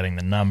or even getting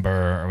the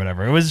number or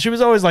whatever. She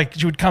was always like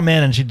she would come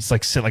in and she'd just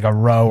like sit like a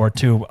row or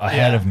two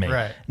ahead of me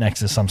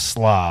next to some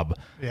slob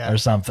or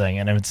something,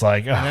 and it's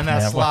like and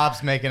then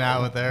slob's making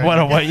out with her.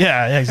 What?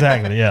 Yeah,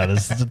 exactly. Yeah,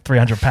 this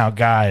 300-pound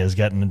guy is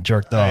getting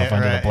jerked off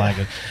under the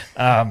blanket.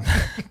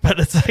 But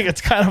it's like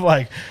it's kind of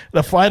like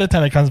the flight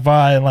attendant comes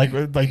by and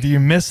like do you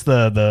miss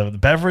the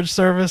beverage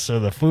service or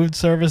the food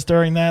service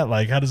during that?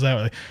 Like how does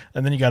that?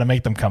 And then you got to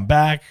make them come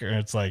back, or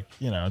it's like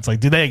it's like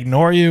do they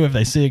ignore you if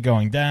they see it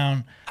going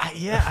down?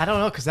 I don't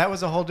know, because that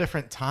was a whole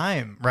different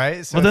time,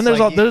 right? So well,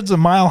 then there's a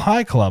Mile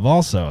High Club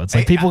also. It's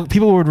like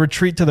people would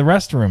retreat to the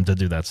restroom to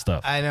do that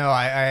stuff. I know.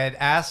 I had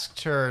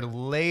asked her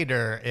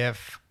later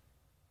if,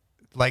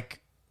 like,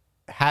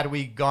 had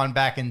we gone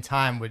back in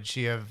time, would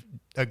she have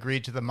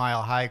agreed to the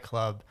Mile High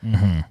Club?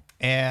 Mm-hmm.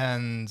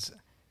 And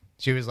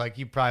she was like,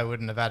 "You probably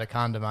wouldn't have had a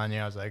condom on you."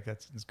 I was like,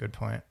 "That's a good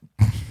point."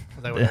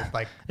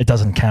 It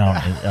doesn't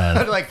count.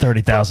 Like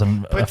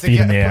 30,000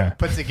 feet in the air.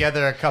 Put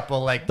together a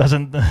couple like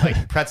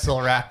pretzel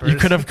wrappers. You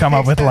could have come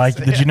up with like,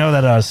 did you know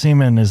that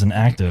semen is an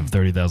active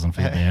 30,000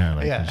 feet in the air?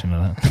 Like, did you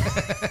know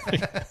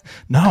that?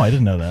 No, I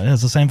didn't know that.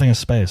 It's the same thing as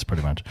space,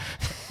 pretty much.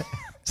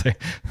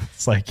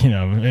 It's like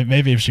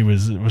maybe if she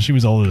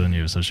was older than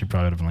you, so she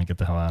probably would have been like, get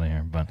the hell out of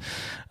here. But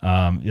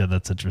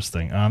that's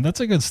interesting.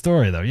 That's a good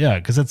story though. Yeah,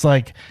 because it's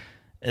like,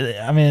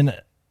 I mean.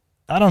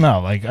 I don't know.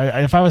 Like,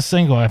 if I was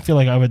single, I feel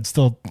like I would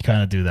still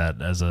kind of do that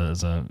as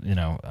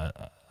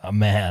a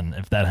man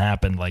if that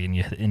happened. Like, and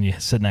you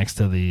sit next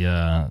to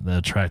the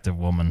attractive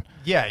woman.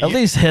 Yeah, at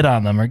least hit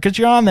on them, because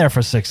you're on there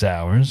for 6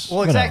 hours.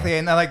 Well, exactly,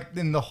 and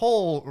and the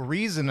whole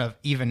reason of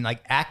even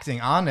like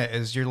acting on it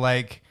is you're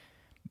like,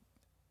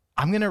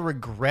 I'm gonna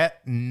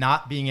regret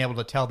not being able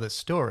to tell this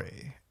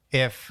story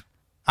if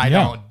I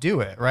don't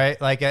do it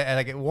right. Like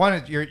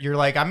you're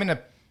like, I'm in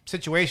a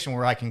situation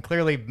where I can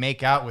clearly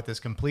make out with this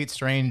complete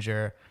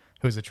stranger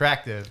who's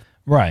attractive,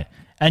 right?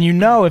 And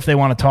if they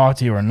want to talk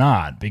to you or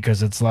not,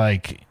 because it's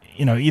like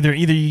either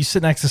you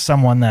sit next to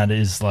someone that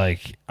is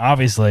like,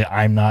 obviously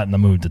I'm not in the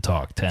mood to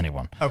talk to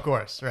anyone, of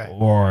course, right?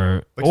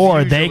 Or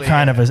they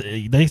kind of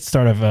they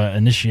sort of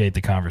initiate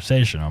the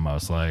conversation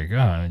almost like,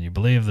 oh, you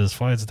believe this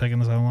flight's taking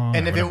this how long?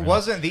 And if it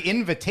wasn't, the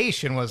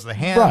invitation was the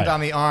hand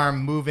on the arm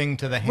moving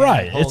to the hand,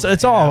 right?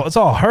 It's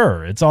all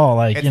her. It's all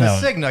like it's the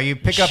signal. You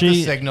pick up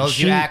the signals,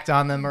 you act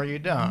on them or you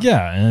don't.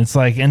 Yeah, and it's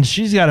like, and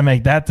she's got to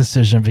make that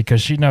decision because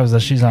she knows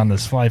that she's on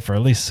this flight for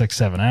at least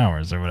 6-7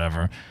 hours or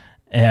whatever,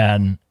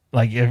 and.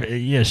 Like,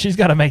 she's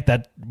got to make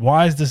that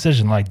wise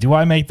decision. Like, do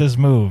I make this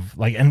move?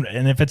 Like, and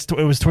if it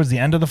was towards the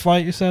end of the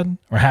flight, you said,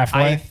 or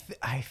halfway?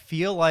 I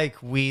feel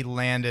like we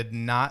landed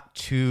not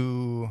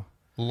too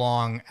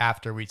long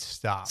after we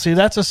stopped. See,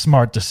 that's a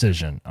smart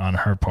decision on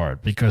her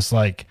part, because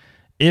like,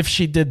 if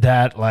she did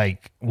that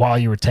like while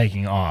you were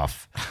taking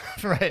off,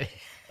 right?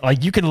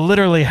 Like, you could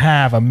literally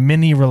have a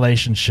mini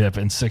relationship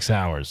in 6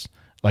 hours.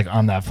 like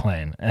on that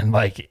plane, and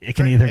like it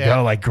can either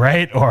go like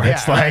great, or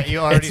it's like you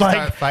already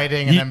start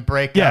fighting and then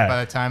break up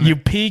by the time you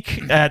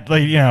peak at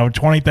like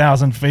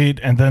 20,000 feet,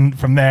 and then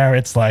from there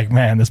it's like,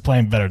 man, this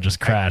plane better just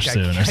crash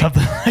soon or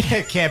something.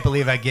 I can't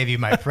believe I gave you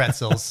my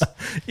pretzels.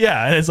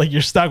 Yeah, and it's like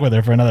you're stuck with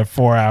her for another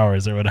 4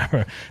 hours or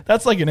whatever.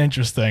 That's like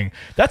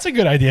that's a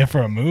good idea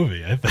for a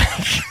movie, I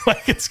think.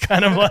 Like it's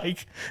kind of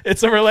like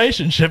it's a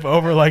relationship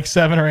over like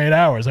 7 or 8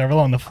 hours, however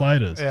long the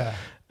flight is. Yeah.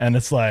 And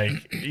it's like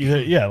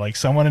either like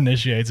someone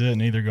initiates it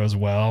and either goes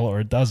well or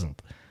it doesn't.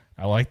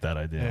 I like that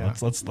idea. Yeah.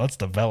 Let's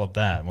develop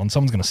that. When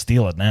someone's gonna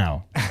steal it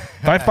now.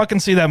 If I fucking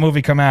see that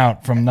movie come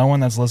out from no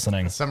one that's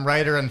listening, some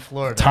writer in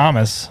Florida,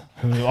 Thomas,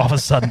 who all of a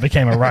sudden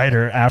became a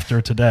writer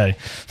after today.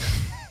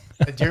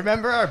 Do you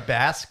remember our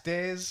Basque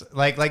days?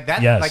 Like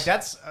that. Yes. Like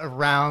that's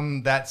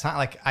around that time.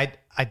 Like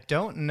I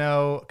don't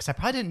know, because I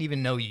probably didn't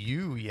even know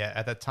you yet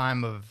at the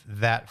time of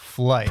that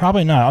flight.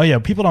 Probably not. Oh yeah,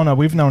 people don't know.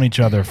 We've known each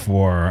other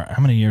for how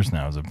many years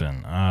now has it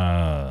been?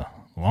 A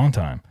long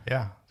time.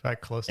 Yeah, right,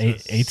 close to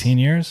 18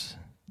 years.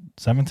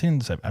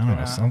 17? I don't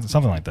know,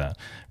 something like that.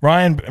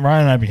 Ryan and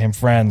I became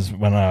friends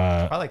when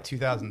probably like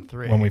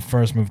 2003 when we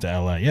first moved to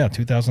LA. Yeah,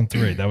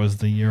 2003. That was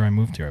the year I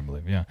moved here, I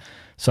believe. Yeah.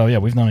 So yeah,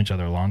 we've known each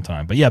other a long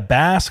time. But yeah,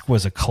 Basque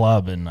was a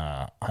club in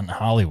on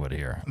Hollywood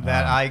here.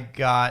 That I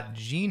got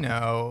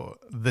Gino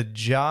the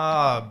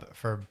job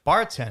for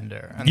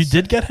bartender. And you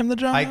did get him the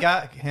job? I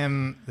got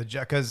him the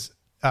job because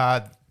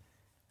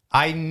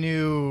I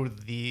knew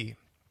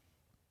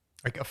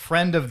a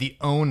friend of the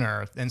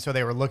owner, and so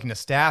they were looking to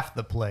staff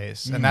the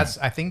place. And I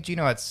think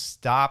Gino had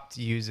stopped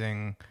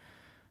working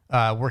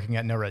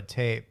at No Red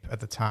Tape at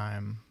the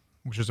time,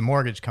 which was a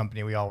mortgage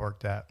company we all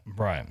worked at.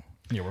 Right.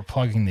 Yeah, we're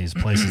plugging these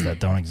places that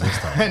don't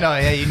exist anymore. I know.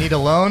 Yeah, you need a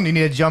loan. You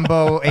need a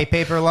jumbo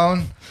paper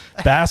loan.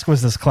 Basque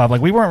was this club.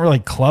 Like we weren't really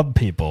club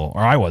people,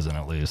 or I wasn't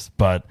at least.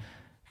 But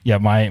yeah,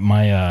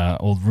 my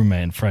old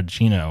roommate Fred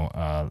Chino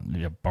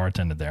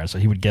bartended there, so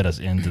he would get us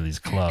into these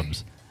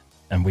clubs,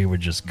 and we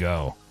would just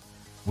go.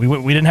 We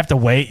didn't have to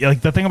wait. Like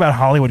the thing about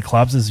Hollywood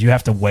clubs is you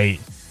have to wait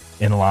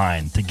in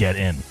line to get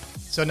in.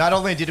 So not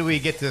only did we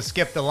get to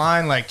skip the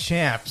line like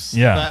champs,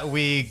 but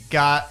we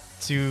got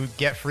to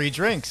get free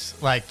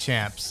drinks like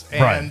champs.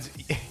 And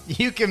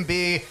you can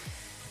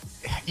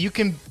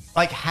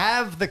like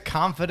have the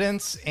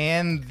confidence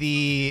and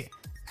the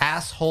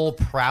asshole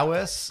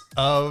prowess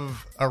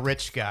of a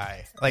rich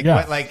guy. Like,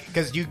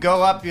 because you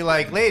go up, you're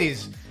like,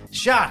 ladies,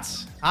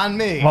 shots on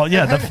me. Well,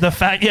 yeah, the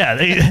fact,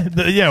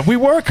 we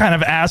were kind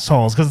of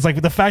assholes because it's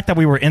like the fact that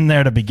we were in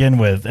there to begin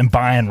with and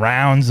buying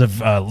rounds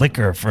of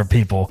liquor for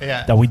people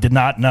that we did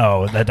not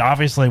know, that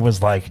obviously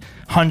was like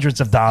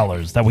hundreds of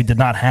dollars that we did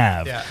not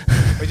have. Yeah,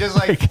 we just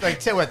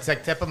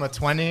tip them a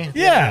 20.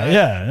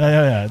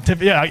 Yeah.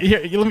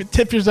 Here, let me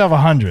tip yourself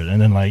 100, and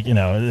then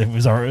it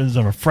was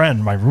our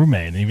friend, my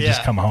roommate, and he would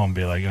just come home and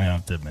be like,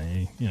 tip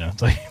me,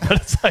 It's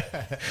like,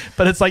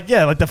 but it's like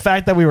the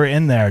fact that we were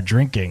in there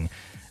drinking.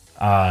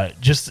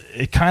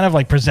 It kind of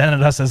like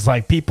presented us as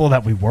like people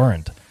that we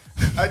weren't.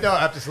 No,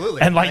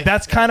 absolutely. And like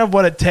that's kind of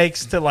what it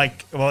takes to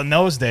in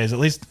those days, at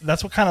least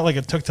that's what kind of like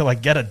it took to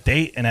like get a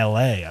date in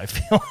LA. I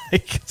feel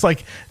like it's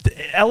like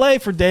LA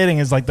for dating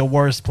is like the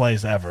worst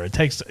place ever. It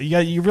takes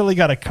you really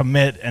got to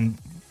commit and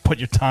put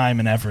your time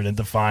and effort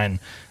into find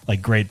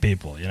like great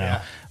people,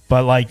 Yeah.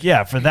 But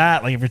for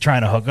that, like if you're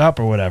trying to hook up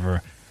or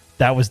whatever,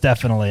 that was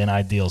definitely an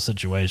ideal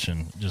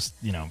situation. Just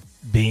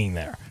being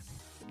there.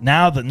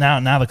 Now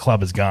the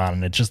club is gone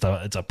and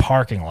it's a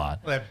parking lot.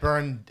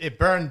 It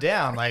burned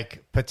down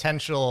like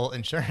potential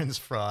insurance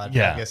fraud.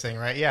 Yeah. I'm guessing,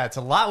 right? Yeah, it's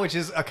a lot, which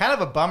is a kind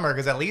of a bummer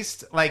because at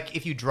least like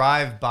if you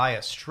drive by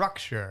a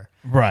structure,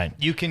 right,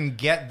 you can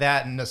get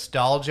that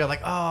nostalgia.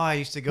 Like, oh, I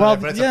used to go there,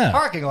 but it's a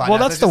parking lot. Well,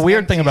 that's the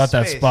weird thing about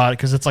that spot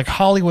because it's like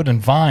Hollywood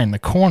and Vine, the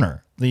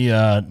corner,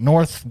 the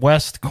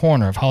northwest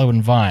corner of Hollywood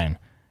and Vine,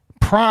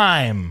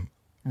 prime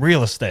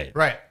real estate,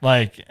 right?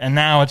 Like, and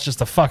now it's just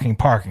a fucking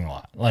parking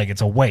lot. Like,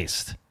 it's a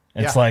waste.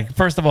 It's like,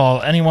 first of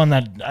all, anyone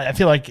that I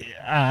feel like,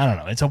 I don't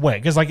know, it's a way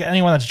because like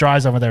anyone that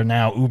drives over there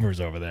now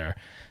Ubers over there.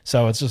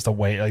 So it's just a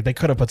way. Like they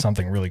could have put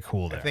something really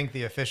cool there. I think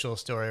the official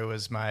story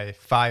was my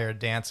fire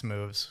dance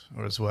moves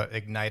was what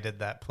ignited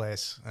that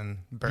place and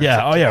burned.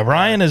 Yeah. Oh yeah.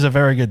 Ryan is a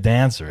very good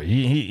dancer.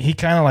 He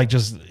kind of like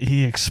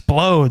he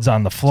explodes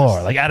on the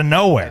floor like out of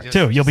nowhere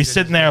too. You'll be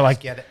sitting there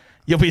like.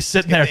 You'll be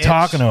sitting there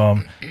talking to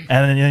him,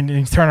 and then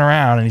you turn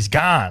around, and he's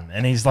gone,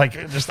 and he's like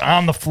just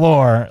on the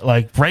floor,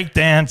 like break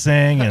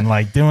dancing and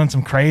like doing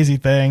some crazy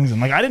things, and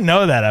like I didn't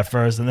know that at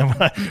first, and then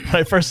when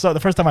I first the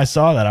first time I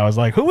saw that, I was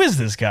like, "Who is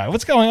this guy?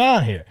 What's going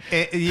on here?"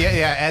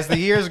 As the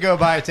years go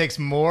by, it takes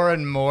more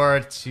and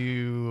more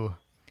to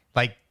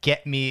like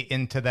get me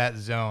into that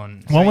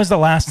zone. When was the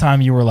last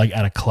time you were like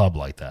at a club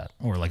like that,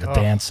 or like a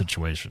dance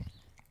situation?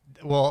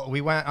 Well, we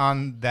went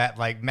on that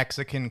like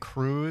Mexican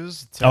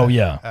cruise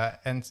to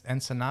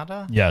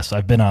Ensenada. Yes,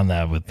 I've been on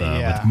that with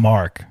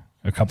Mark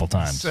a couple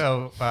times.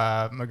 So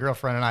my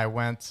girlfriend and I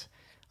went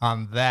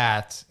on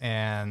that,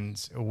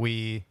 and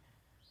we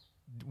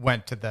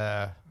went to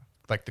the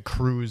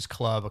cruise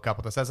club a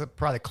couple times. That's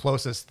probably the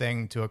closest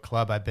thing to a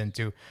club I've been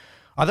to.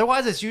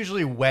 Otherwise, it's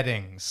usually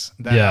weddings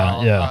that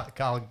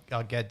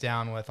I'll get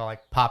down with. I'll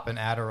like pop an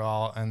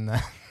Adderall and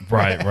then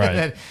right. and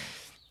then,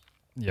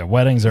 yeah,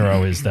 weddings are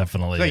always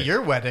definitely. So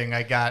your wedding,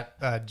 I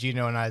got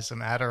Gino and I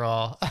some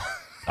Adderall.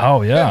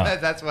 Oh yeah,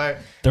 that's why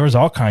there was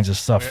all kinds of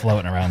stuff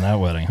floating around that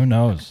wedding. Who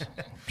knows?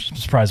 I'm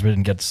surprised we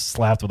didn't get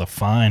slapped with a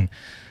fine.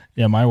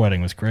 Yeah, my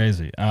wedding was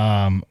crazy.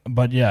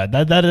 But yeah,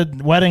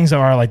 weddings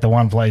are like the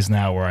one place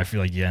now where I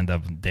feel like you end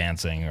up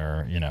dancing,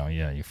 or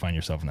you find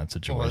yourself in that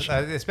situation.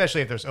 Well,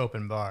 especially if there's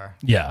open bar.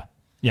 Yeah,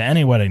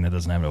 any wedding that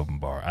doesn't have an open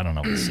bar, I don't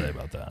know what to say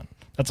about that.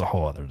 That's a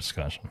whole other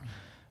discussion.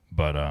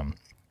 But I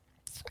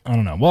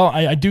don't know. Well,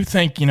 I do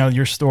think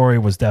your story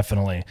was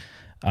definitely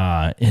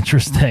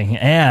interesting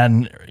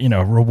and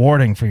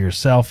rewarding for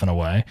yourself in a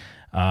way.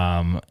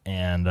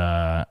 And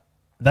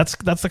that's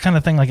the kind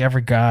of thing like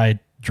every guy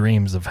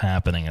dreams of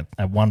happening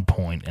at one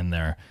point in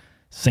their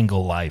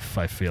single life.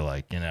 I feel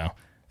like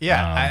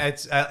Yeah,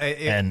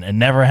 and it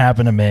never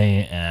happened to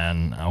me.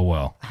 And oh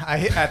well.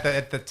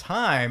 At the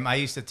time, I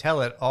used to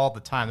tell it all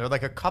the time. There were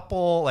like a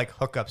couple like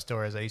hookup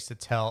stories I used to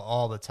tell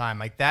all the time.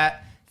 Like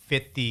that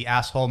fit the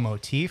asshole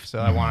motif, so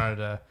I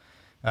wanted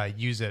to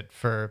use it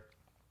for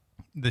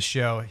the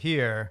show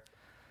here.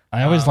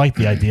 I always like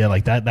the idea,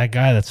 like that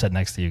guy that sat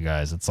next to you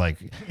guys. It's like,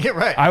 yeah,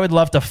 right. I would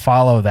love to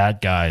follow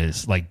that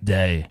guy's like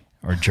day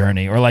or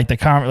journey, or like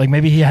like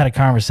maybe he had a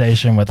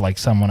conversation with like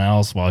someone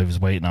else while he was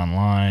waiting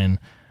online,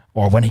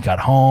 or when he got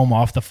home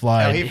off the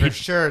flight. No, he for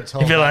sure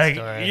told he'd be that like,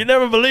 story. "You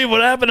never believe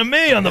what happened to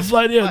me on the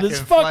flight. This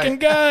fucking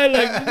guy,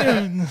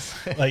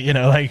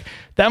 like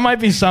that might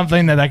be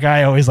something that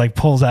guy always like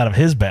pulls out of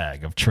his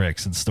bag of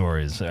tricks and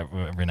stories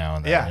every now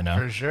and then. Yeah,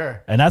 for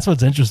sure. And that's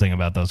what's interesting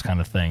about those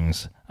kind of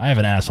things. I have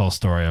an asshole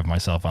story of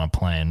myself on a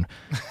plane,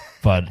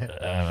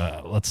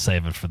 but let's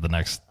save it for the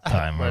next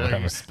time.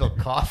 You spilled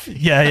coffee.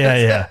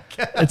 Yeah.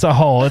 It's a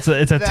whole. It's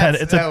a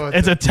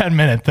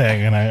 10-minute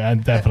thing, and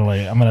I'm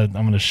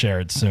gonna share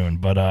it soon.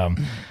 But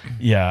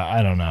yeah,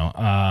 I don't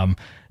know.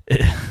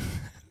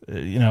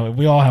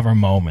 We all have our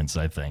moments.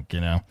 I think.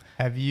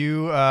 Have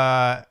you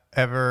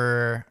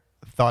ever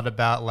thought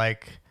about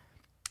like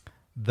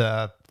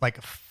the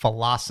like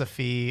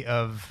philosophy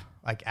of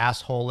like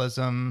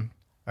assholism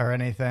or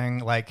anything,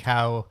 like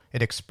how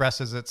it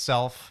expresses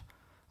itself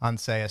on,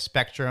 say, a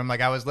spectrum?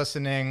 Like I was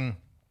listening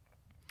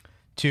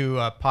to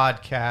a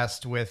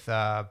podcast with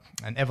an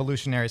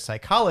evolutionary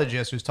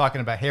psychologist who's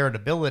talking about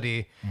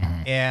heritability,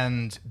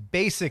 and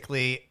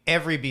basically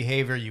every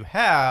behavior you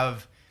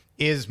have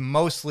is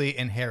mostly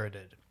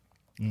inherited.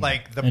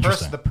 Like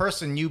the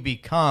person you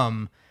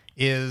become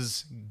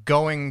is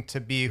going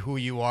to be who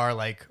you are,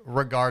 like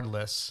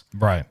regardless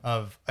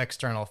of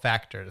external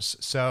factors.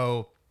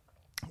 So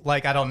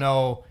like, I don't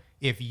know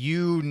if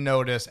you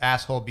notice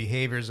asshole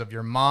behaviors of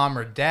your mom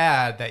or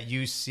dad that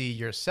you see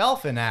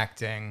yourself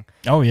enacting.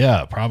 Oh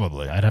yeah,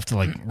 probably. I'd have to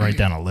like write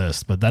down a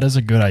list, but that is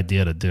a good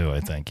idea to do, I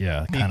think.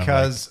 Yeah.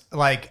 Because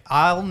like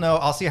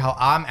I'll see how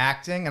I'm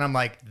acting and I'm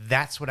like,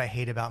 that's what I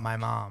hate about my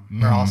mom.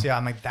 Or I'll see how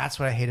I'm like, that's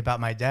what I hate about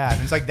my dad.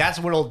 And it's like, that's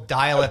what'll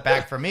dial it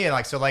back for me. And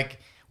like, so like,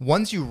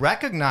 once you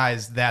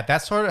recognize that,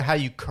 that's sort of how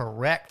you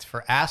correct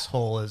for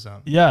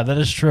assholism. Yeah, that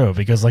is true.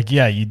 Because like,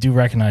 yeah, you do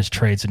recognize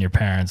traits in your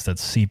parents that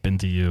seep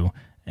into you.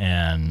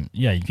 And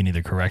yeah, you can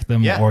either correct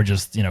them or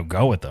just,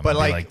 go with them. But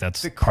like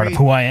that's part of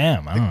who I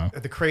am. I don't know.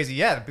 The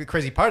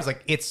crazy part is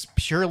like, it's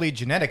purely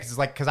genetic. It's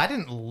like, because I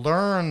didn't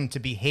learn to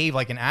behave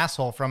like an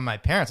asshole from my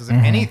parents. It's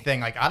like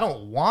anything, like I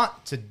don't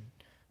want to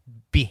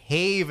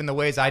behave in the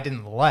ways I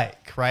didn't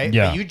like, right?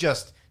 Yeah. But you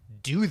just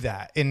do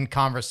that in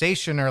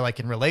conversation or like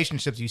in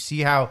relationships. You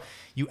see how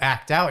you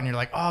act out and you're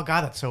like, oh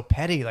God, that's so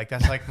petty. Like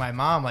that's like my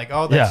mom. Like,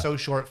 oh, that's so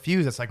short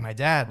fuse. That's like my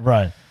dad.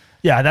 Right.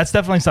 Yeah, that's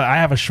definitely something. I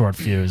have a short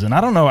fuse, and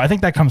I don't know. I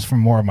think that comes from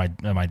more of my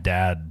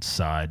dad's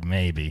side,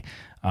 maybe,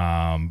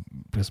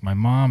 because my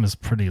mom is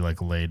pretty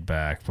like laid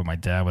back, but my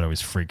dad would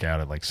always freak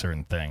out at like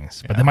certain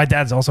things. But then my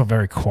dad's also a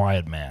very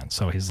quiet man,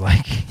 so he's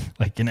like,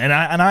 and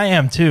I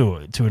am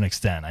too, to an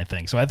extent, I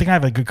think. So I think I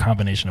have a good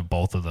combination of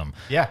both of them.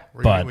 Yeah,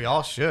 we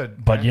all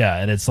should. But yeah,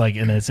 and it's like,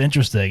 and it's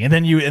interesting, and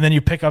then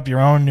you pick up your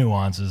own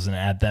nuances and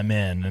add them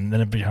in, and then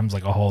it becomes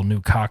like a whole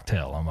new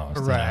cocktail almost.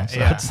 Right. So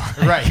yeah. it's like,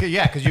 right.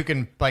 Yeah, because you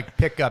can like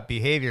pick up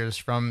behaviors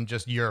from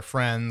just your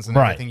friends and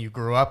everything you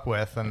grew up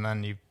with, and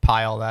then you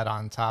pile that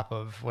on top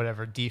of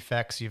whatever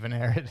defects you've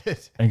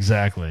inherited.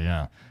 Exactly.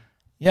 Yeah.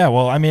 Yeah.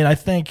 Well, I mean, I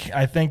think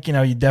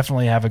you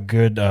definitely have a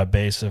good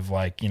base of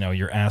like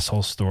your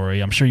asshole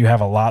story. I'm sure you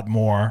have a lot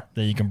more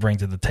that you can bring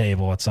to the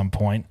table at some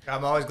point.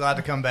 I'm always glad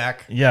to come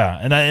back. Yeah,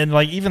 and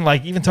even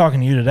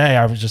talking to you today,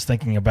 I was just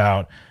thinking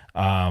about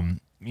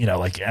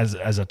like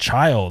as a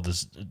child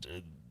is.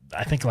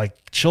 I think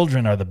like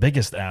children are the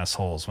biggest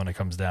assholes when it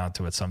comes down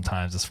to it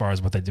sometimes, as far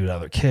as what they do to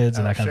other kids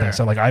and that kind of thing.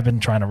 So like I've been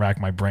trying to rack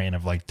my brain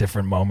of like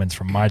different moments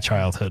from my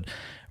childhood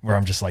where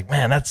I'm just like,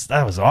 man,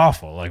 that was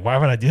awful. Like, why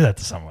would I do that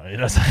to someone? Dude,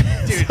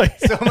 like,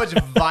 so much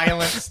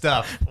violent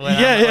stuff when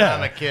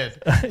I'm a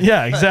kid.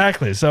 Yeah,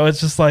 exactly. So it's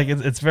just like,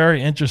 it's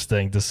very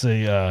interesting to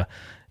see,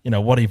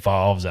 what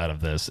evolves out of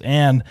this.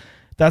 And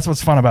that's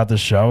what's fun about this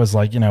show is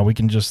like,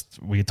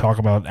 we talk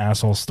about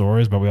asshole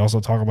stories, but we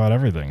also talk about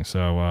everything.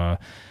 So, I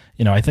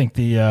think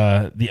the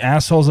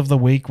assholes of the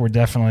week were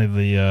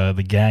definitely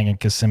the gang in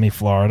Kissimmee,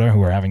 Florida,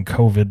 who are having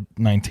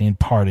COVID-19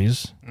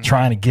 parties,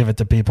 trying to give it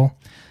to people.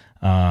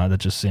 That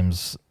just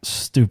seems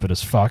stupid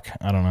as fuck.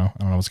 I don't know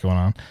what's going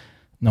on.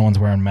 No one's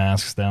wearing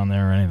masks down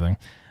there or anything.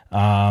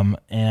 Ryan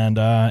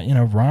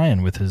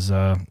with his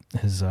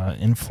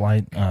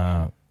in-flight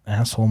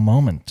asshole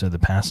moment to the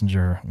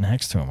passenger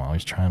next to him while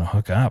he's trying to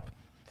hook up.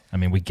 I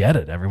mean, we get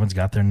it. Everyone's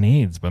got their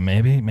needs, but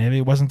maybe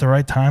it wasn't the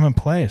right time and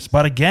place.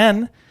 But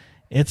again,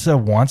 it's a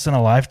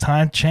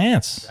once-in-a-lifetime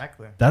chance.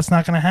 Exactly. That's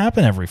not going to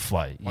happen every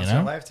flight. Once in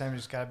a lifetime, you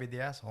just got to be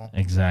the asshole.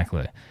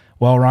 Exactly.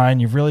 Well, Ryan,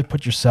 you've really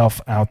put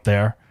yourself out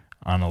there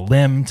on a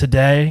limb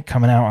today,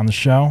 coming out on the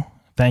show.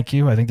 Thank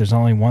you. I think there's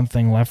only one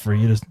thing left for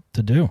you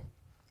to do.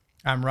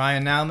 I'm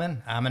Ryan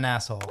Naumann. I'm an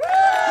asshole.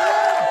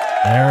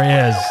 There he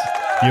is.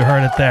 You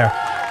heard it there.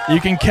 You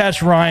can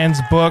catch Ryan's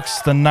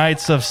books, The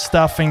Knights of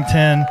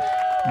Stuffington,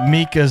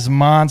 Mika's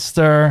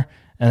Monster,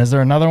 and is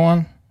there another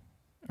one?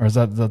 Or is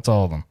that's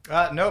all of them?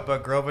 No,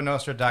 but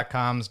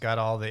grovenostra.com's got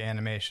all the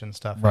animation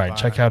stuff. Right.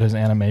 Check out his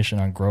animation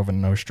on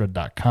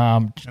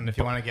grovenostra.com. And if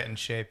you want to get in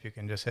shape, you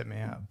can just hit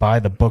me up. Buy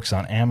the books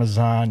on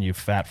Amazon, you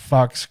fat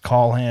fucks.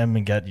 Call him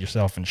and get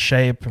yourself in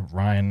shape.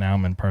 Ryan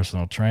Naumann,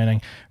 Personal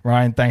Training.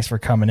 Ryan, thanks for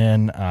coming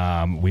in.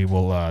 We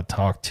will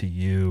talk to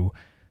you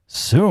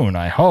soon,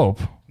 I hope.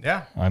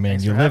 Yeah. I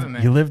mean, you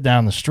live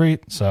down the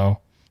street, so,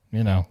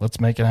 let's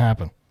make it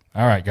happen.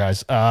 All right,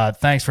 guys.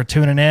 Thanks for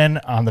tuning in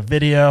on the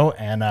video,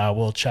 and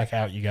we'll check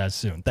out you guys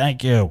soon.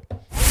 Thank you.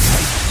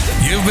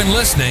 You've been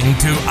listening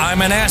to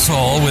I'm an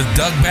Asshole with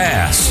Doug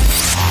Bass.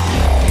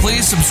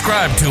 Please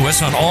subscribe to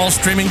us on all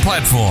streaming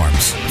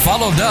platforms.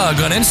 Follow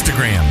Doug on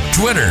Instagram,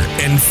 Twitter,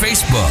 and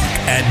Facebook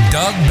at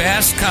Doug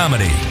Bass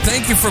Comedy.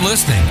 Thank you for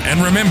listening,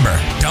 and remember,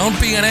 don't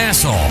be an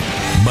asshole.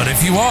 But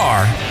if you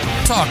are,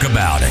 talk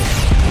about it.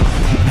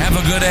 Have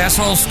a good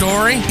asshole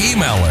story?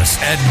 Email us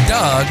at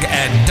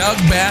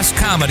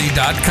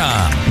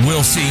doug@dougbasscomedy.com.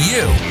 We'll see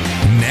you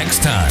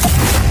next time.